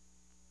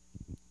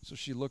 So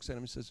she looks at him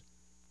and says,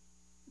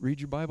 read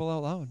your Bible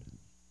out loud.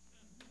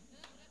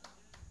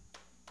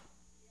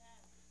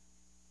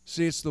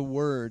 See, it's the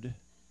Word.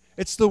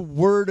 It's the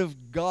Word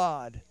of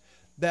God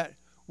that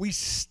we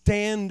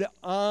stand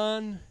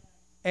on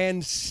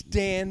and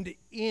stand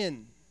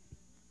in.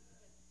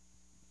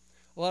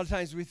 A lot of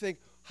times we think,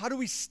 how do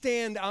we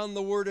stand on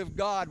the Word of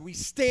God? We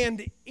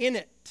stand in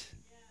it.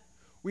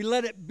 We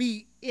let it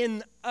be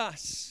in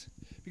us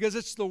because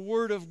it's the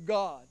Word of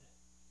God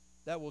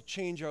that will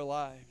change our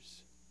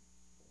lives.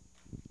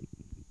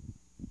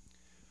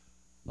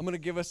 I'm going to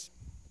give us,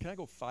 can I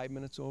go 5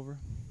 minutes over?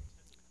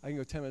 I can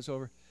go 10 minutes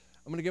over.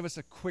 I'm going to give us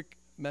a quick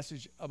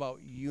message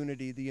about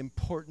unity, the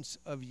importance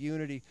of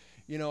unity.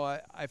 You know,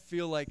 I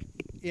feel like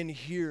in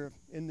here,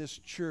 in this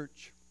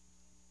church,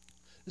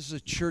 this is a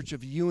church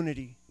of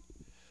unity.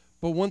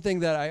 But one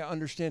thing that I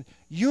understand,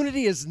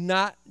 unity is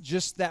not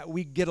just that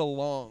we get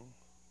along.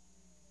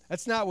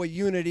 That's not what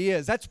unity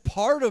is. That's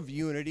part of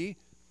unity,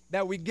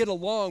 that we get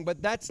along,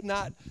 but that's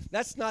not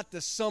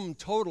the sum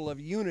total of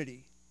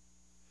unity.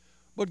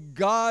 But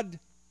God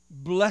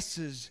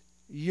blesses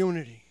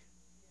unity.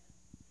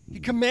 He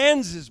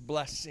commands his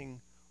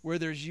blessing where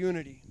there's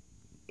unity.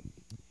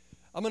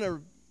 We're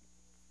going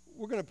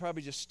to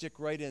probably just stick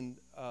right in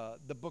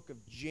the book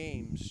of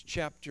James,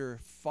 chapter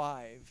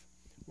 5.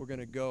 We're going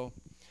to go.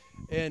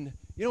 And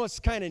you know what's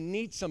kind of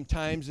neat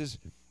sometimes is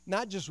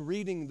not just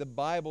reading the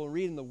Bible,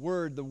 reading the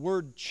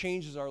Word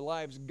changes our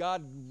lives.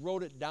 God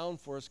wrote it down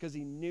for us because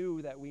he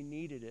knew that we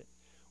needed it.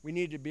 We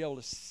needed to be able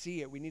to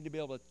see it. We need to be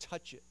able to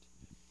touch it.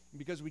 And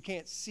because we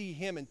can't see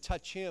him and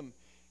touch him,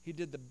 he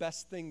did the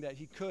best thing that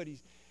he could.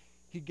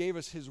 He gave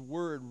us his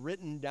Word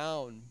written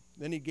down.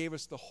 Then he gave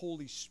us the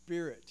Holy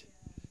Spirit.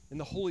 And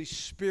the Holy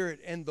Spirit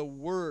and the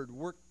Word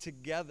work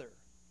together.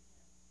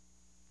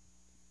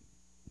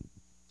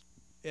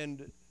 And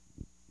do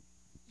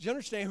you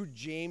understand who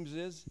James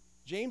is?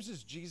 James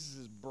is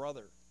Jesus'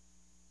 brother.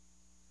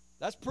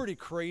 That's pretty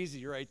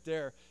crazy right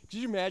there. Could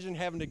you imagine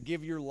having to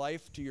give your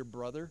life to your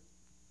brother?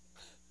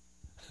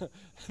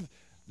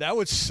 That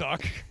would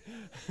suck.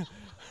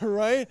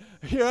 Right?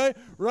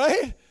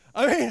 Right?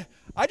 I mean,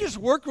 I just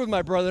worked with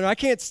my brother, and I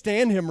can't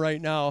stand him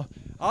right now.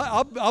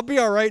 I'll be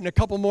all right in a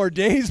couple more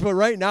days, but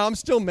right now I'm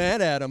still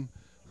mad at him.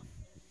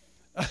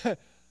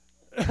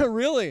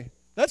 Really?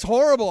 That's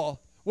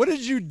horrible. What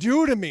did you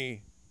do to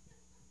me?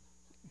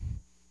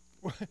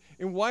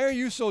 And why are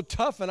you so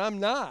tough and I'm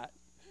not?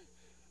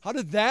 How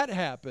did that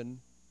happen?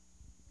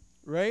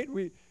 Right?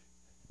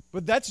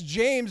 But that's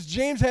James.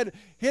 James had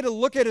to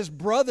look at his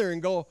brother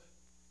and go,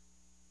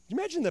 can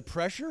you imagine the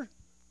pressure?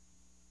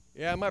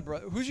 Yeah, my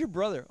brother. Who's your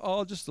brother?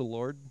 Oh, just the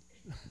Lord.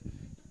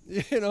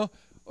 You know,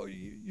 oh,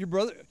 your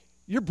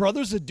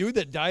brother's the dude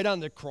that died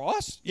on the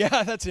cross?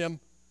 Yeah, that's him.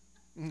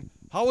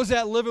 How was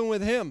that living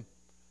with him?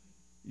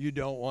 You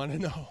don't want to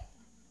know.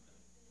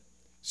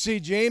 See,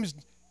 James,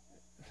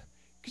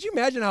 could you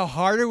imagine how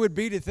hard it would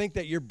be to think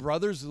that your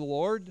brother's the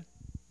Lord?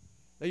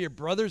 That your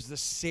brother's the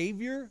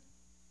Savior?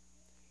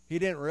 He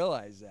didn't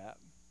realize that.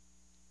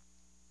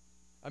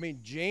 I mean,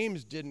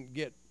 James didn't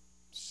get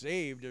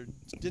saved or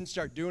didn't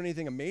start doing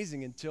anything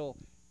amazing until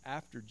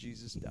after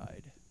Jesus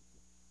died.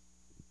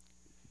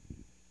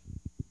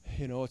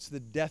 You know, it's the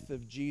death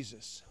of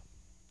Jesus,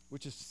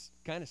 which is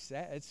kind of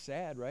sad. It's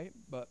sad, right?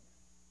 But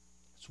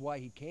that's why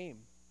he came,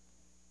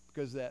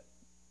 because that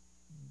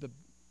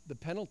the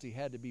penalty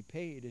had to be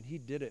paid, and he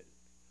did it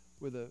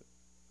with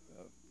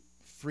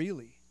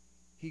freely.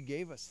 He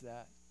gave us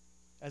that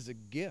as a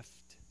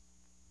gift.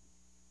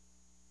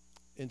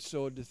 And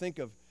so to think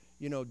of,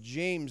 you know,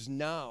 James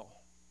now,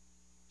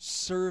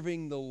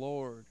 serving the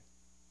Lord,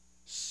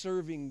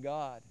 serving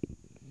God.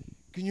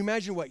 Can you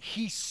imagine what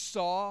he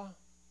saw?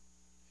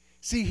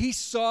 See, he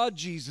saw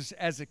Jesus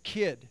as a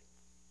kid.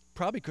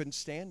 Probably couldn't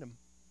stand him.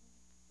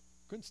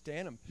 Couldn't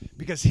stand him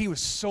because he was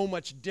so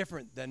much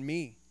different than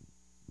me.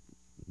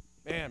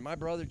 Man, my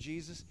brother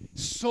Jesus,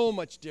 so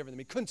much different than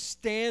me. Couldn't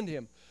stand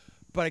him.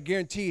 But I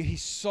guarantee you, he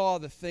saw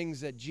the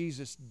things that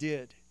Jesus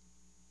did.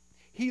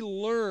 He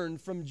learned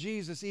from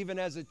Jesus even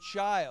as a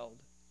child.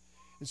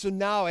 And so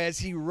now as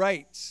he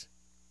writes,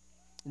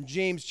 in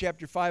James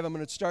chapter 5, I'm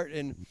going to start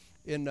in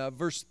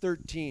verse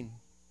 13.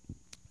 It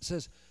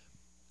says,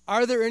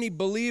 are there any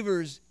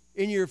believers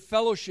in your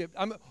fellowship?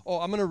 I'm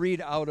going to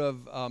read out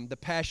of the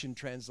Passion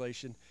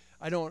Translation.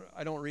 I don't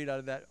read out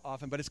of that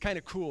often, but it's kind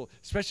of cool,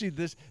 especially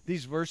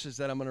these verses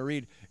that I'm going to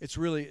read. It's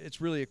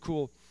really a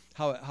cool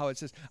how it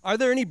says. Are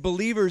there any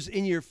believers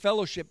in your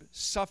fellowship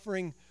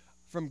suffering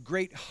from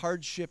great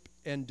hardship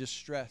and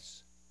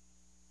distress?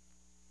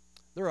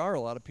 There are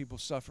a lot of people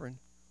suffering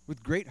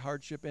with great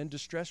hardship and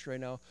distress right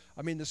now.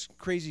 I mean, this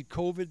crazy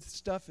COVID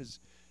stuff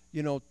is,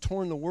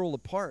 torn the world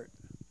apart.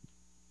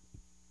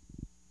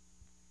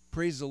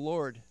 Praise the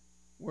Lord,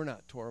 we're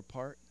not torn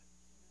apart.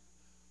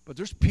 But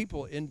there's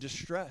people in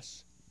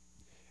distress,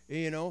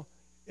 and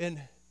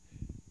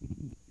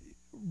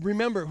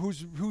remember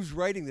who's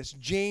writing this.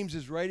 James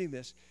is writing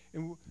this.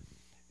 And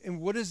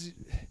what is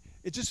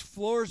it just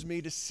floors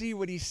me to see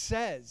what he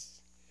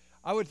says.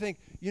 I would think,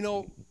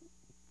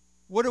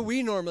 what do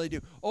we normally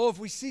do? Oh, if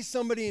we see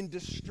somebody in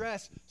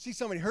distress, see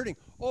somebody hurting,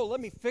 let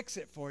me fix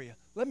it for you.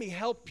 Let me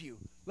help you.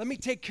 Let me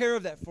take care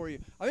of that for you.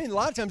 I mean, a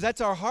lot of times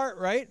that's our heart,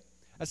 right?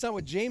 That's not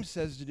what James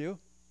says to do.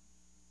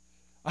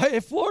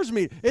 It floors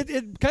me.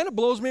 It kind of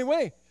blows me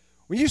away.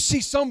 When you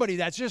see somebody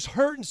that's just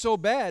hurting so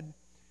bad,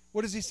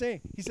 what does he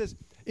say? He says,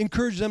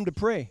 encourage them to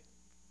pray.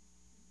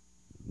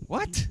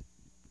 What?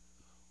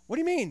 What do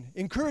you mean?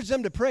 Encourage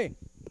them to pray.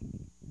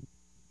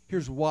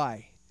 Here's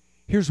why.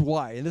 Here's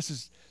why. And this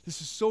is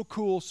so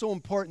cool, so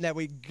important that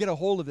we get a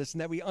hold of this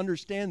and that we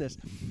understand this.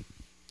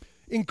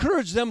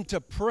 Encourage them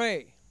to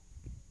pray.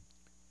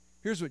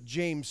 Here's what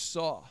James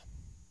saw.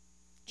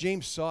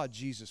 James saw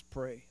Jesus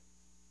pray.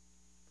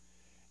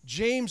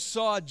 James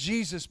saw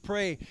Jesus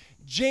pray.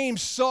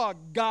 James saw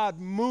God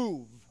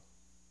move.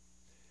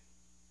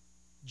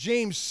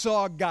 James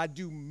saw God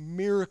do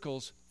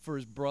miracles for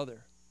his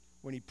brother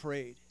when he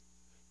prayed.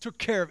 Took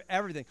care of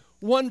everything.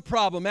 One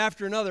problem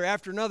after another,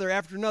 after another,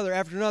 after another,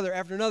 after another,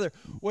 after another.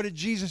 What did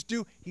Jesus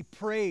do? He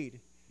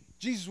prayed.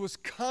 Jesus was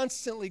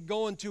constantly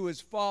going to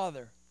his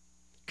Father.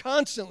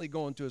 Constantly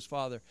going to his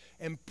Father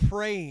and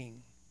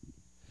praying.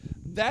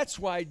 That's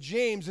why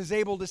James is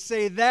able to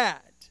say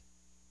that.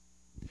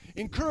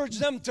 Encourage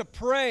them to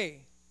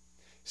pray.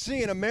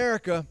 See, in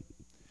America,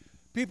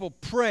 people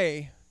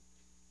pray,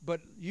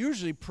 but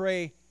usually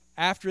pray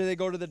after they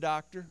go to the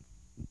doctor.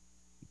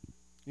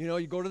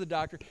 You go to the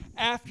doctor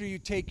after you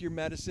take your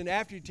medicine,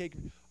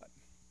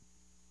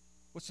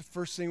 what's the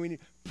first thing we need?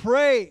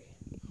 Pray.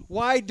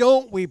 Why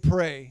don't we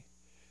pray?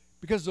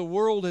 Because the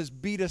world has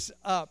beat us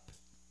up,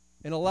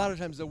 and a lot of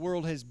times the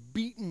world has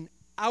beaten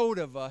out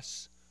of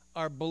us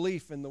our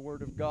belief in the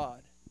Word of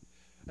God.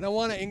 And I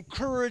want to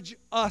encourage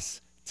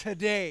us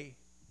today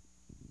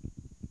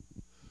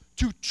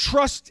to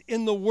trust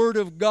in the Word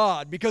of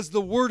God, because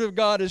the Word of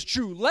God is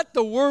true. Let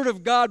the Word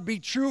of God be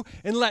true,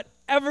 and let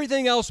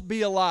everything else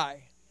be a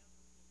lie.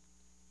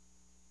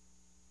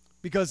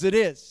 Because it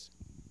is.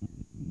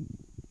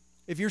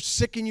 If you're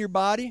sick in your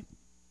body,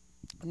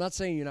 I'm not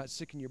saying you're not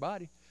sick in your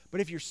body, but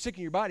if you're sick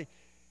in your body,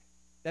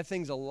 that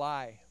thing's a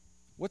lie.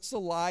 What's the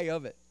lie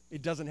of it?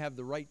 It doesn't have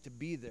the right to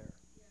be there.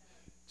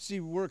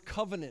 See, we're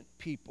covenant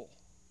people.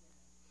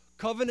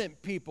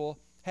 Covenant people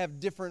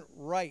have different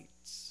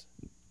rights.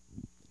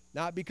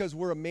 Not because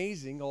we're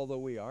amazing, although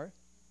we are.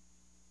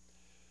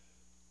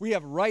 We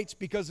have rights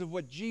because of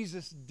what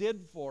Jesus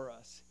did for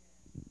us.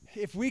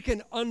 If we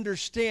can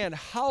understand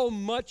how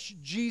much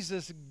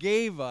Jesus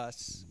gave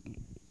us,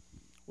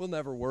 we'll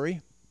never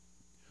worry.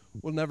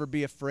 We'll never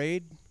be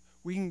afraid.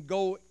 We can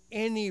go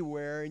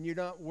anywhere and you're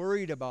not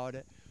worried about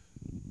it.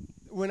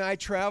 When I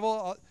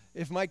travel,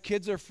 if my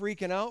kids are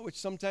freaking out, which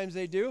sometimes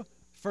they do,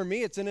 for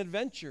me it's an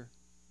adventure.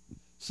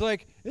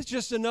 It's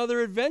just another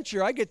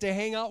adventure. I get to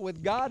hang out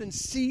with God and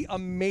see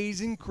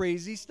amazing,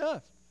 crazy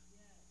stuff.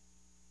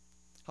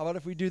 How about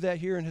if we do that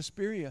here in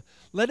Hesperia?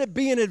 Let it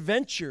be an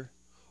adventure.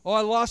 Oh,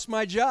 I lost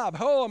my job.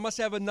 Oh, I must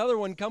have another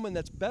one coming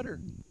that's better.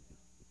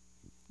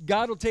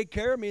 God will take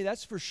care of me,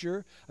 that's for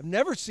sure. I've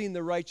never seen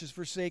the righteous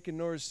forsaken,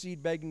 nor his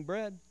seed begging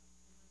bread.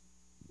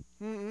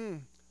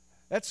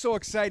 That's so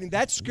exciting.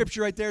 That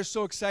scripture right there is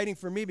so exciting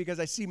for me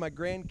because I see my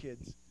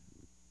grandkids.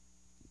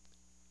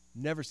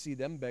 Never see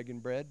them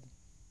begging bread.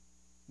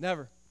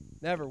 Never.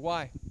 Never.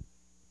 Why?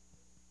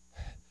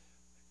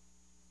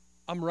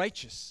 I'm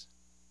righteous.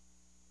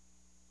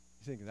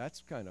 You think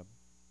that's kind of,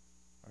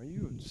 are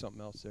you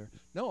something else there?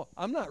 No,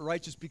 I'm not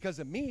righteous because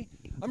of me.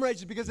 I'm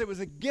righteous because it was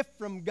a gift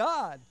from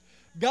God.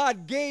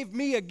 God gave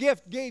me a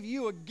gift, gave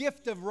you a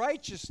gift of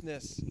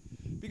righteousness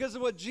because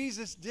of what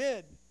Jesus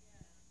did.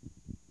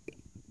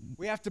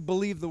 We have to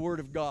believe the Word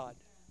of God.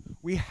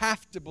 We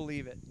have to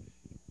believe it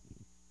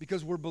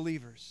because we're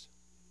believers.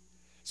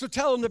 So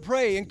tell them to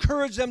pray.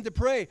 Encourage them to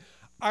pray.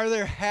 Are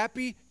there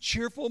happy,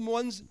 cheerful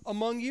ones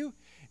among you?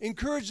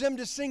 Encourage them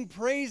to sing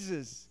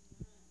praises.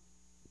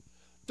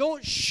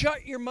 Don't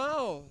shut your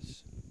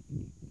mouths.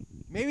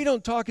 Maybe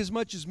don't talk as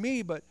much as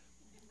me, but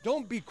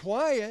don't be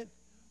quiet.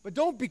 But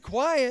don't be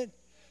quiet.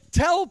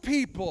 Tell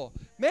people,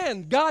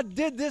 man, God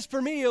did this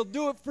for me. He'll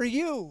do it for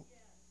you.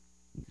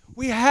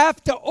 We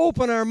have to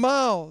open our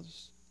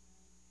mouths.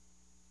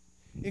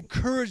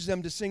 Encourage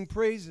them to sing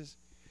praises.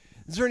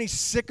 Is there any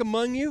sick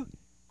among you?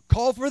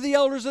 Call for the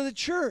elders of the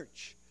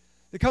church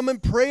to come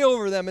and pray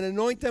over them and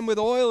anoint them with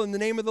oil in the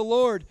name of the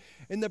Lord.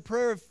 And the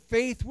prayer of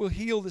faith will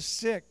heal the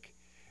sick,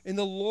 and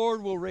the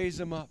Lord will raise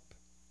them up.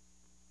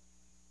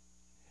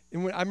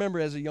 And I remember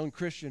as a young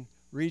Christian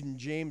reading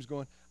James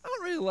going, I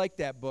don't really like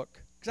that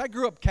book. Because I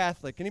grew up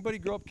Catholic. Anybody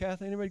grew up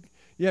Catholic? Anybody?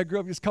 Yeah,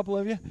 grew up, just a couple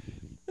of you.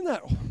 And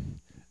that,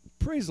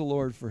 praise the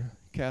Lord for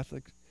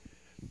Catholics.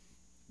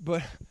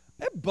 But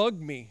that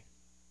bugged me.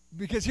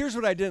 Because here's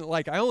what I didn't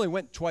like. I only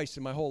went twice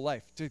in my whole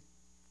life to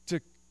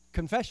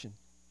confession.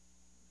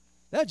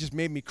 That just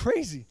made me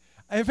crazy.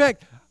 In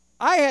fact,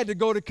 I had to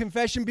go to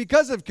confession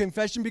because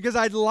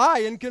I'd lie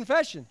in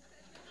confession.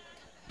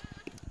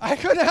 I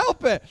couldn't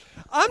help it.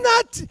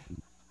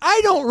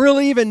 I don't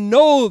really even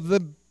know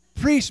the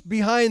priest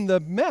behind the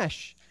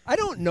mesh. I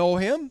don't know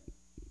him.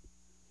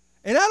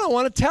 And I don't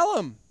want to tell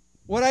him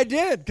what I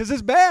did because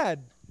it's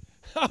bad.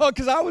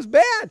 Because I was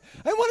bad.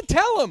 I didn't want to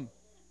tell him.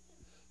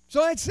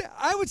 So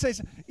I would say,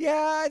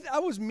 yeah, I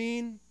was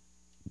mean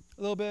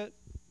a little bit.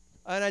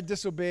 And I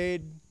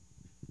disobeyed.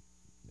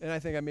 And I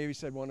think I maybe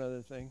said one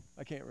other thing.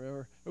 I can't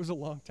remember. It was a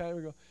long time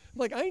ago. I'm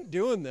like, I ain't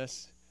doing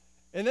this.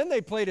 And then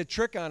they played a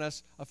trick on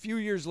us. A few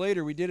years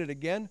later, we did it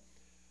again.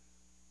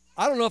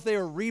 I don't know if they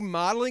were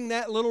remodeling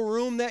that little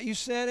room that you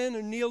sat in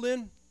and kneeled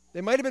in.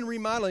 They might have been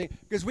remodeling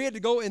because we had to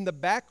go in the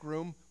back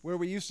room where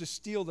we used to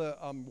steal the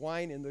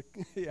wine in the.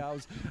 Yeah,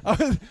 I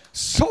was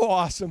so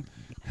awesome.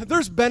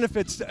 There's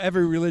benefits to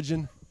every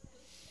religion.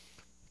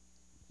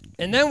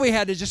 And then we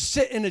had to just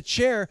sit in a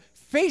chair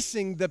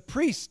facing the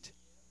priest,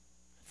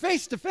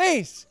 face to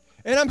face.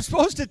 And I'm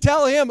supposed to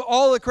tell him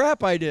all the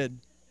crap I did.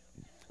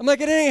 I'm like,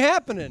 it ain't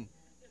happening.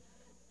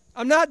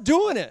 I'm not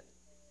doing it.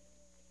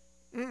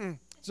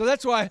 So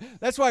that's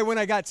why when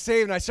I got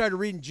saved and I started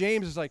reading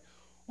James, it's like,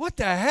 what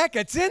the heck?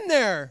 It's in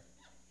there.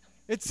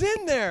 It's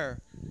in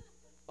there.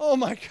 Oh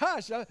my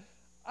gosh.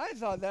 I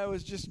thought that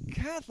was just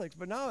Catholics,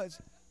 but now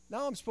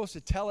I'm supposed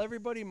to tell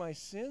everybody my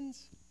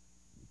sins?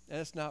 And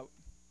that's not,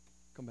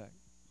 come back.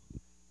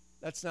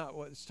 That's not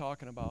what it's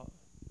talking about.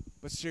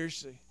 But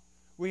seriously,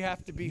 we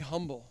have to be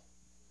humble.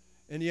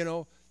 And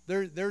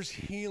there's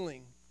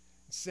healing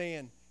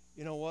saying,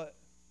 you know what?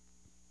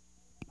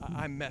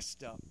 I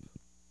messed up.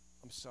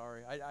 I'm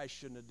sorry. I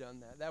shouldn't have done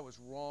that. That was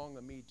wrong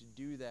of me to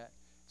do that.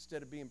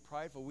 Instead of being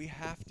prideful, we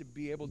have to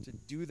be able to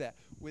do that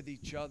with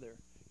each other.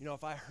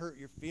 If I hurt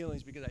your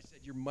feelings because I said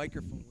your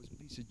microphone was a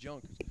piece of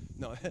junk.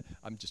 No,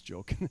 I'm just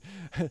joking.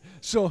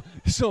 So,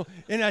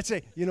 and I'd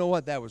say, you know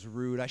what? That was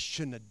rude. I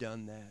shouldn't have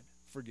done that.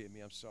 Forgive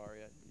me. I'm sorry.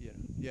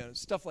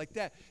 Stuff like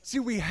that. See,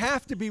 we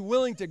have to be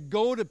willing to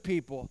go to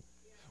people.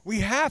 We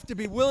have to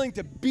be willing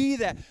to be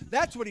that.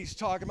 That's what he's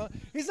talking about.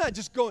 He's not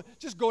just go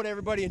to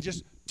everybody and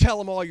just tell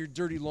them all your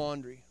dirty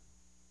laundry.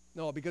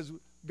 No, because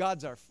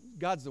God's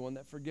the one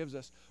that forgives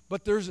us.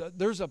 But there's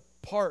a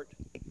part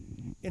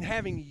in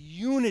having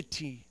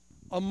unity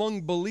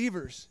among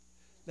believers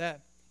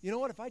that, you know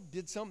what, if I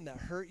did something that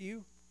hurt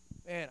you,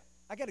 man,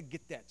 I got to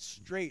get that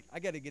straight. I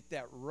got to get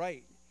that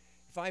right.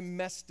 If I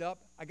messed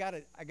up, I got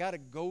to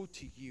go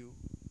to you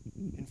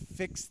and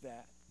fix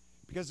that.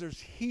 Because there's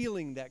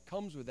healing that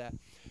comes with that.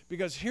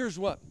 Because here's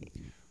what.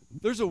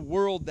 There's a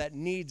world that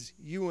needs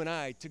you and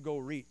I to go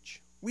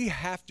reach. We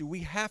have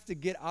to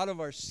get out of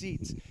our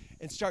seats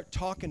and start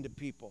talking to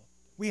people.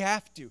 We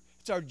have to.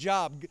 It's our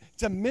job.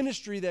 It's a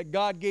ministry that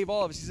God gave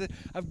all of us. He said,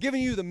 I've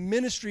given you the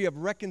ministry of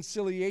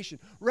reconciliation.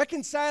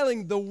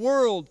 Reconciling the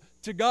world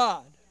to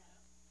God.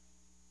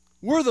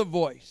 We're the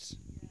voice.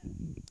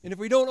 And if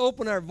we don't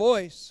open our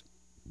voice,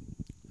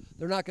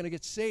 they're not going to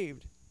get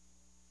saved.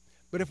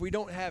 But if we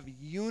don't have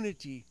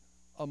unity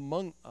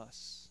among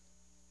us,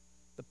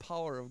 the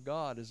power of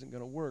God isn't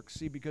going to work.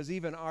 See, because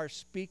even our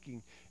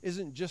speaking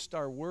isn't just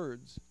our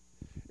words.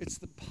 It's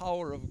the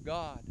power of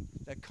God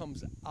that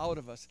comes out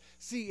of us.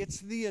 See,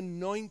 it's the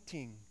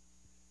anointing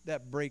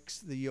that breaks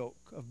the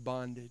yoke of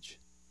bondage.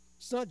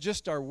 It's not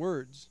just our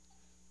words.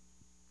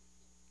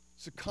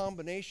 It's a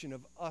combination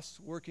of us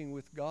working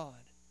with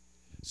God.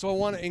 So I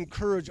want to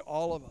encourage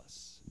all of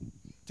us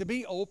to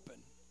be open.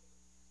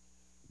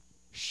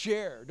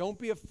 Share. Don't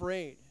be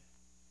afraid.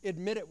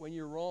 Admit it when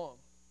you're wrong.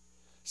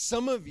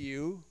 Some of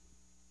you,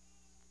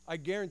 I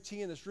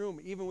guarantee in this room,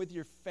 even with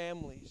your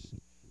families,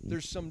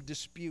 there's some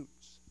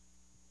disputes.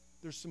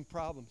 There's some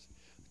problems.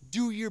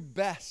 Do your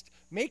best.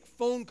 Make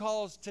phone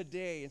calls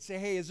today and say,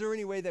 hey, is there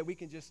any way that we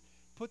can just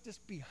put this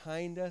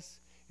behind us?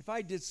 If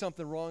I did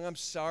something wrong, I'm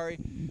sorry.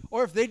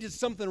 Or if they did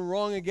something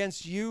wrong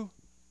against you,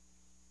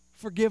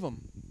 Forgive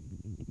them.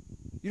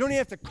 You don't even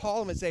have to call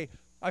them and say,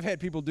 I've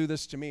had people do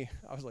this to me.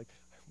 I was like,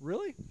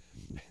 really?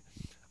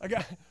 A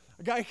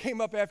guy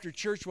came up after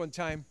church one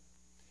time,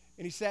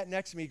 and he sat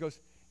next to me. He goes,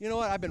 you know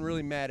what? I've been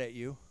really mad at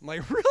you. I'm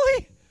like,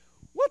 really?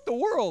 What the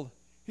world?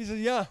 He says,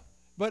 yeah.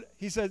 But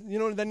he said, you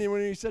know, then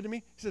when he said to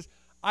me, he says,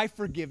 I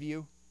forgive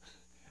you.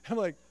 I'm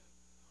like,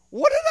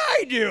 what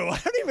did I do? I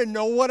don't even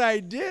know what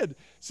I did.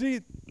 See,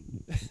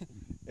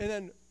 and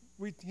then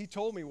he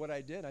told me what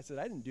I did. I said,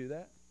 I didn't do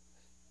that.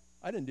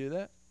 I didn't do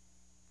that.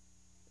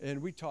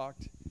 And we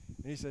talked,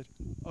 and he said,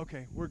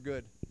 okay, we're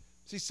good.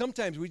 See,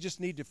 sometimes we just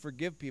need to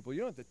forgive people. You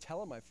don't have to tell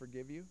them I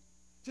forgive you.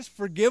 Just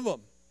forgive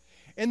them.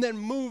 And then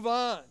move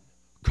on.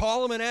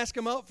 Call them and ask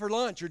them out for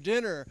lunch or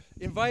dinner.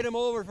 Invite them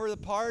over for the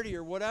party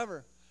or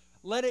whatever.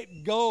 Let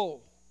it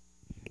go.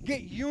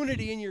 Get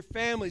unity in your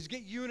families.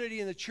 Get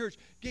unity in the church.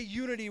 Get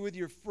unity with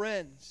your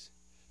friends.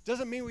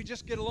 Doesn't mean we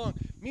just get along.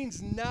 It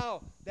means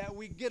now that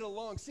we get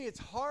along. See, it's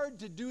hard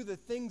to do the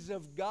things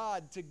of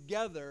God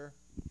together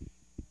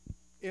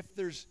if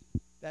there's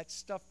that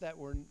stuff that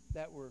we're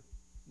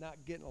not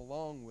getting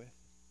along with.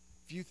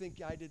 If you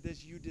think I did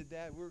this, you did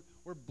that,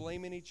 we're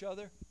blaming each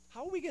other.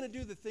 How are we going to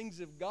do the things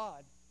of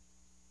God?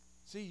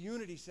 See,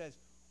 unity says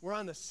we're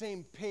on the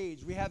same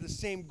page. We have the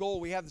same goal.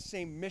 We have the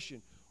same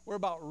mission. We're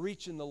about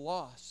reaching the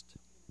lost.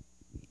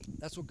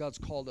 That's what God's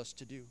called us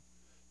to do,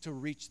 to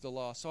reach the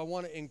lost. So I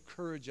want to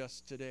encourage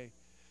us today.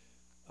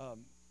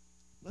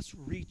 Let's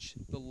reach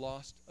the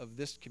lost of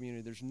this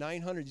community. There's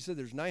 900. You said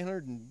there's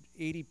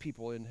 980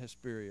 people in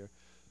Hesperia.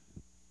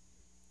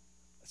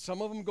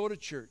 Some of them go to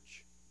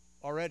church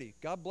already.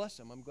 God bless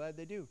them. I'm glad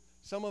they do.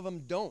 Some of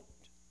them don't.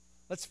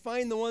 Let's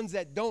find the ones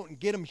that don't and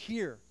get them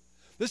here.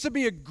 This would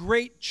be a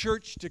great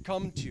church to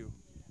come to.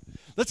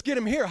 Let's get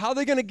them here. How are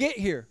they going to get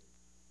here?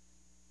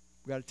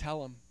 We've got to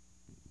tell them,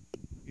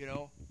 you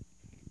know.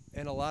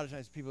 And a lot of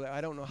times people are like,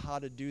 I don't know how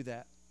to do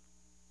that.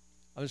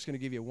 I'm just going to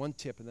give you one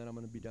tip, and then I'm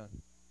going to be done.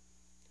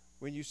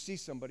 When you see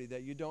somebody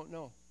that you don't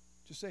know,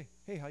 just say,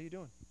 hey, how you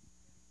doing?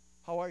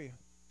 How are you?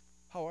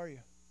 How are you?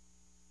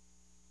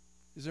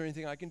 Is there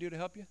anything I can do to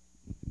help you?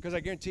 Because I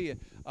guarantee you,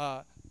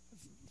 5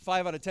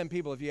 out of 10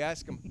 people, if you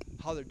ask them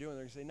how they're doing,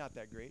 they're going to say, not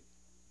that great.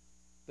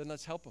 Then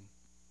let's help them.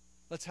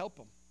 Let's help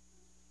them.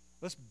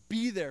 Let's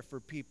be there for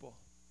people.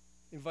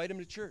 Invite them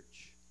to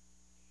church.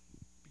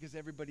 Because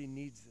everybody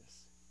needs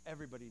this.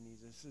 Everybody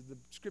needs this. The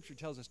scripture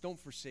tells us, don't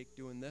forsake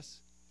doing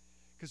this.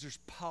 Because there's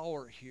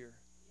power here.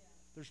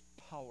 There's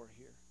power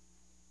here.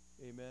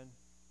 Amen.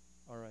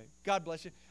 All right. God bless you.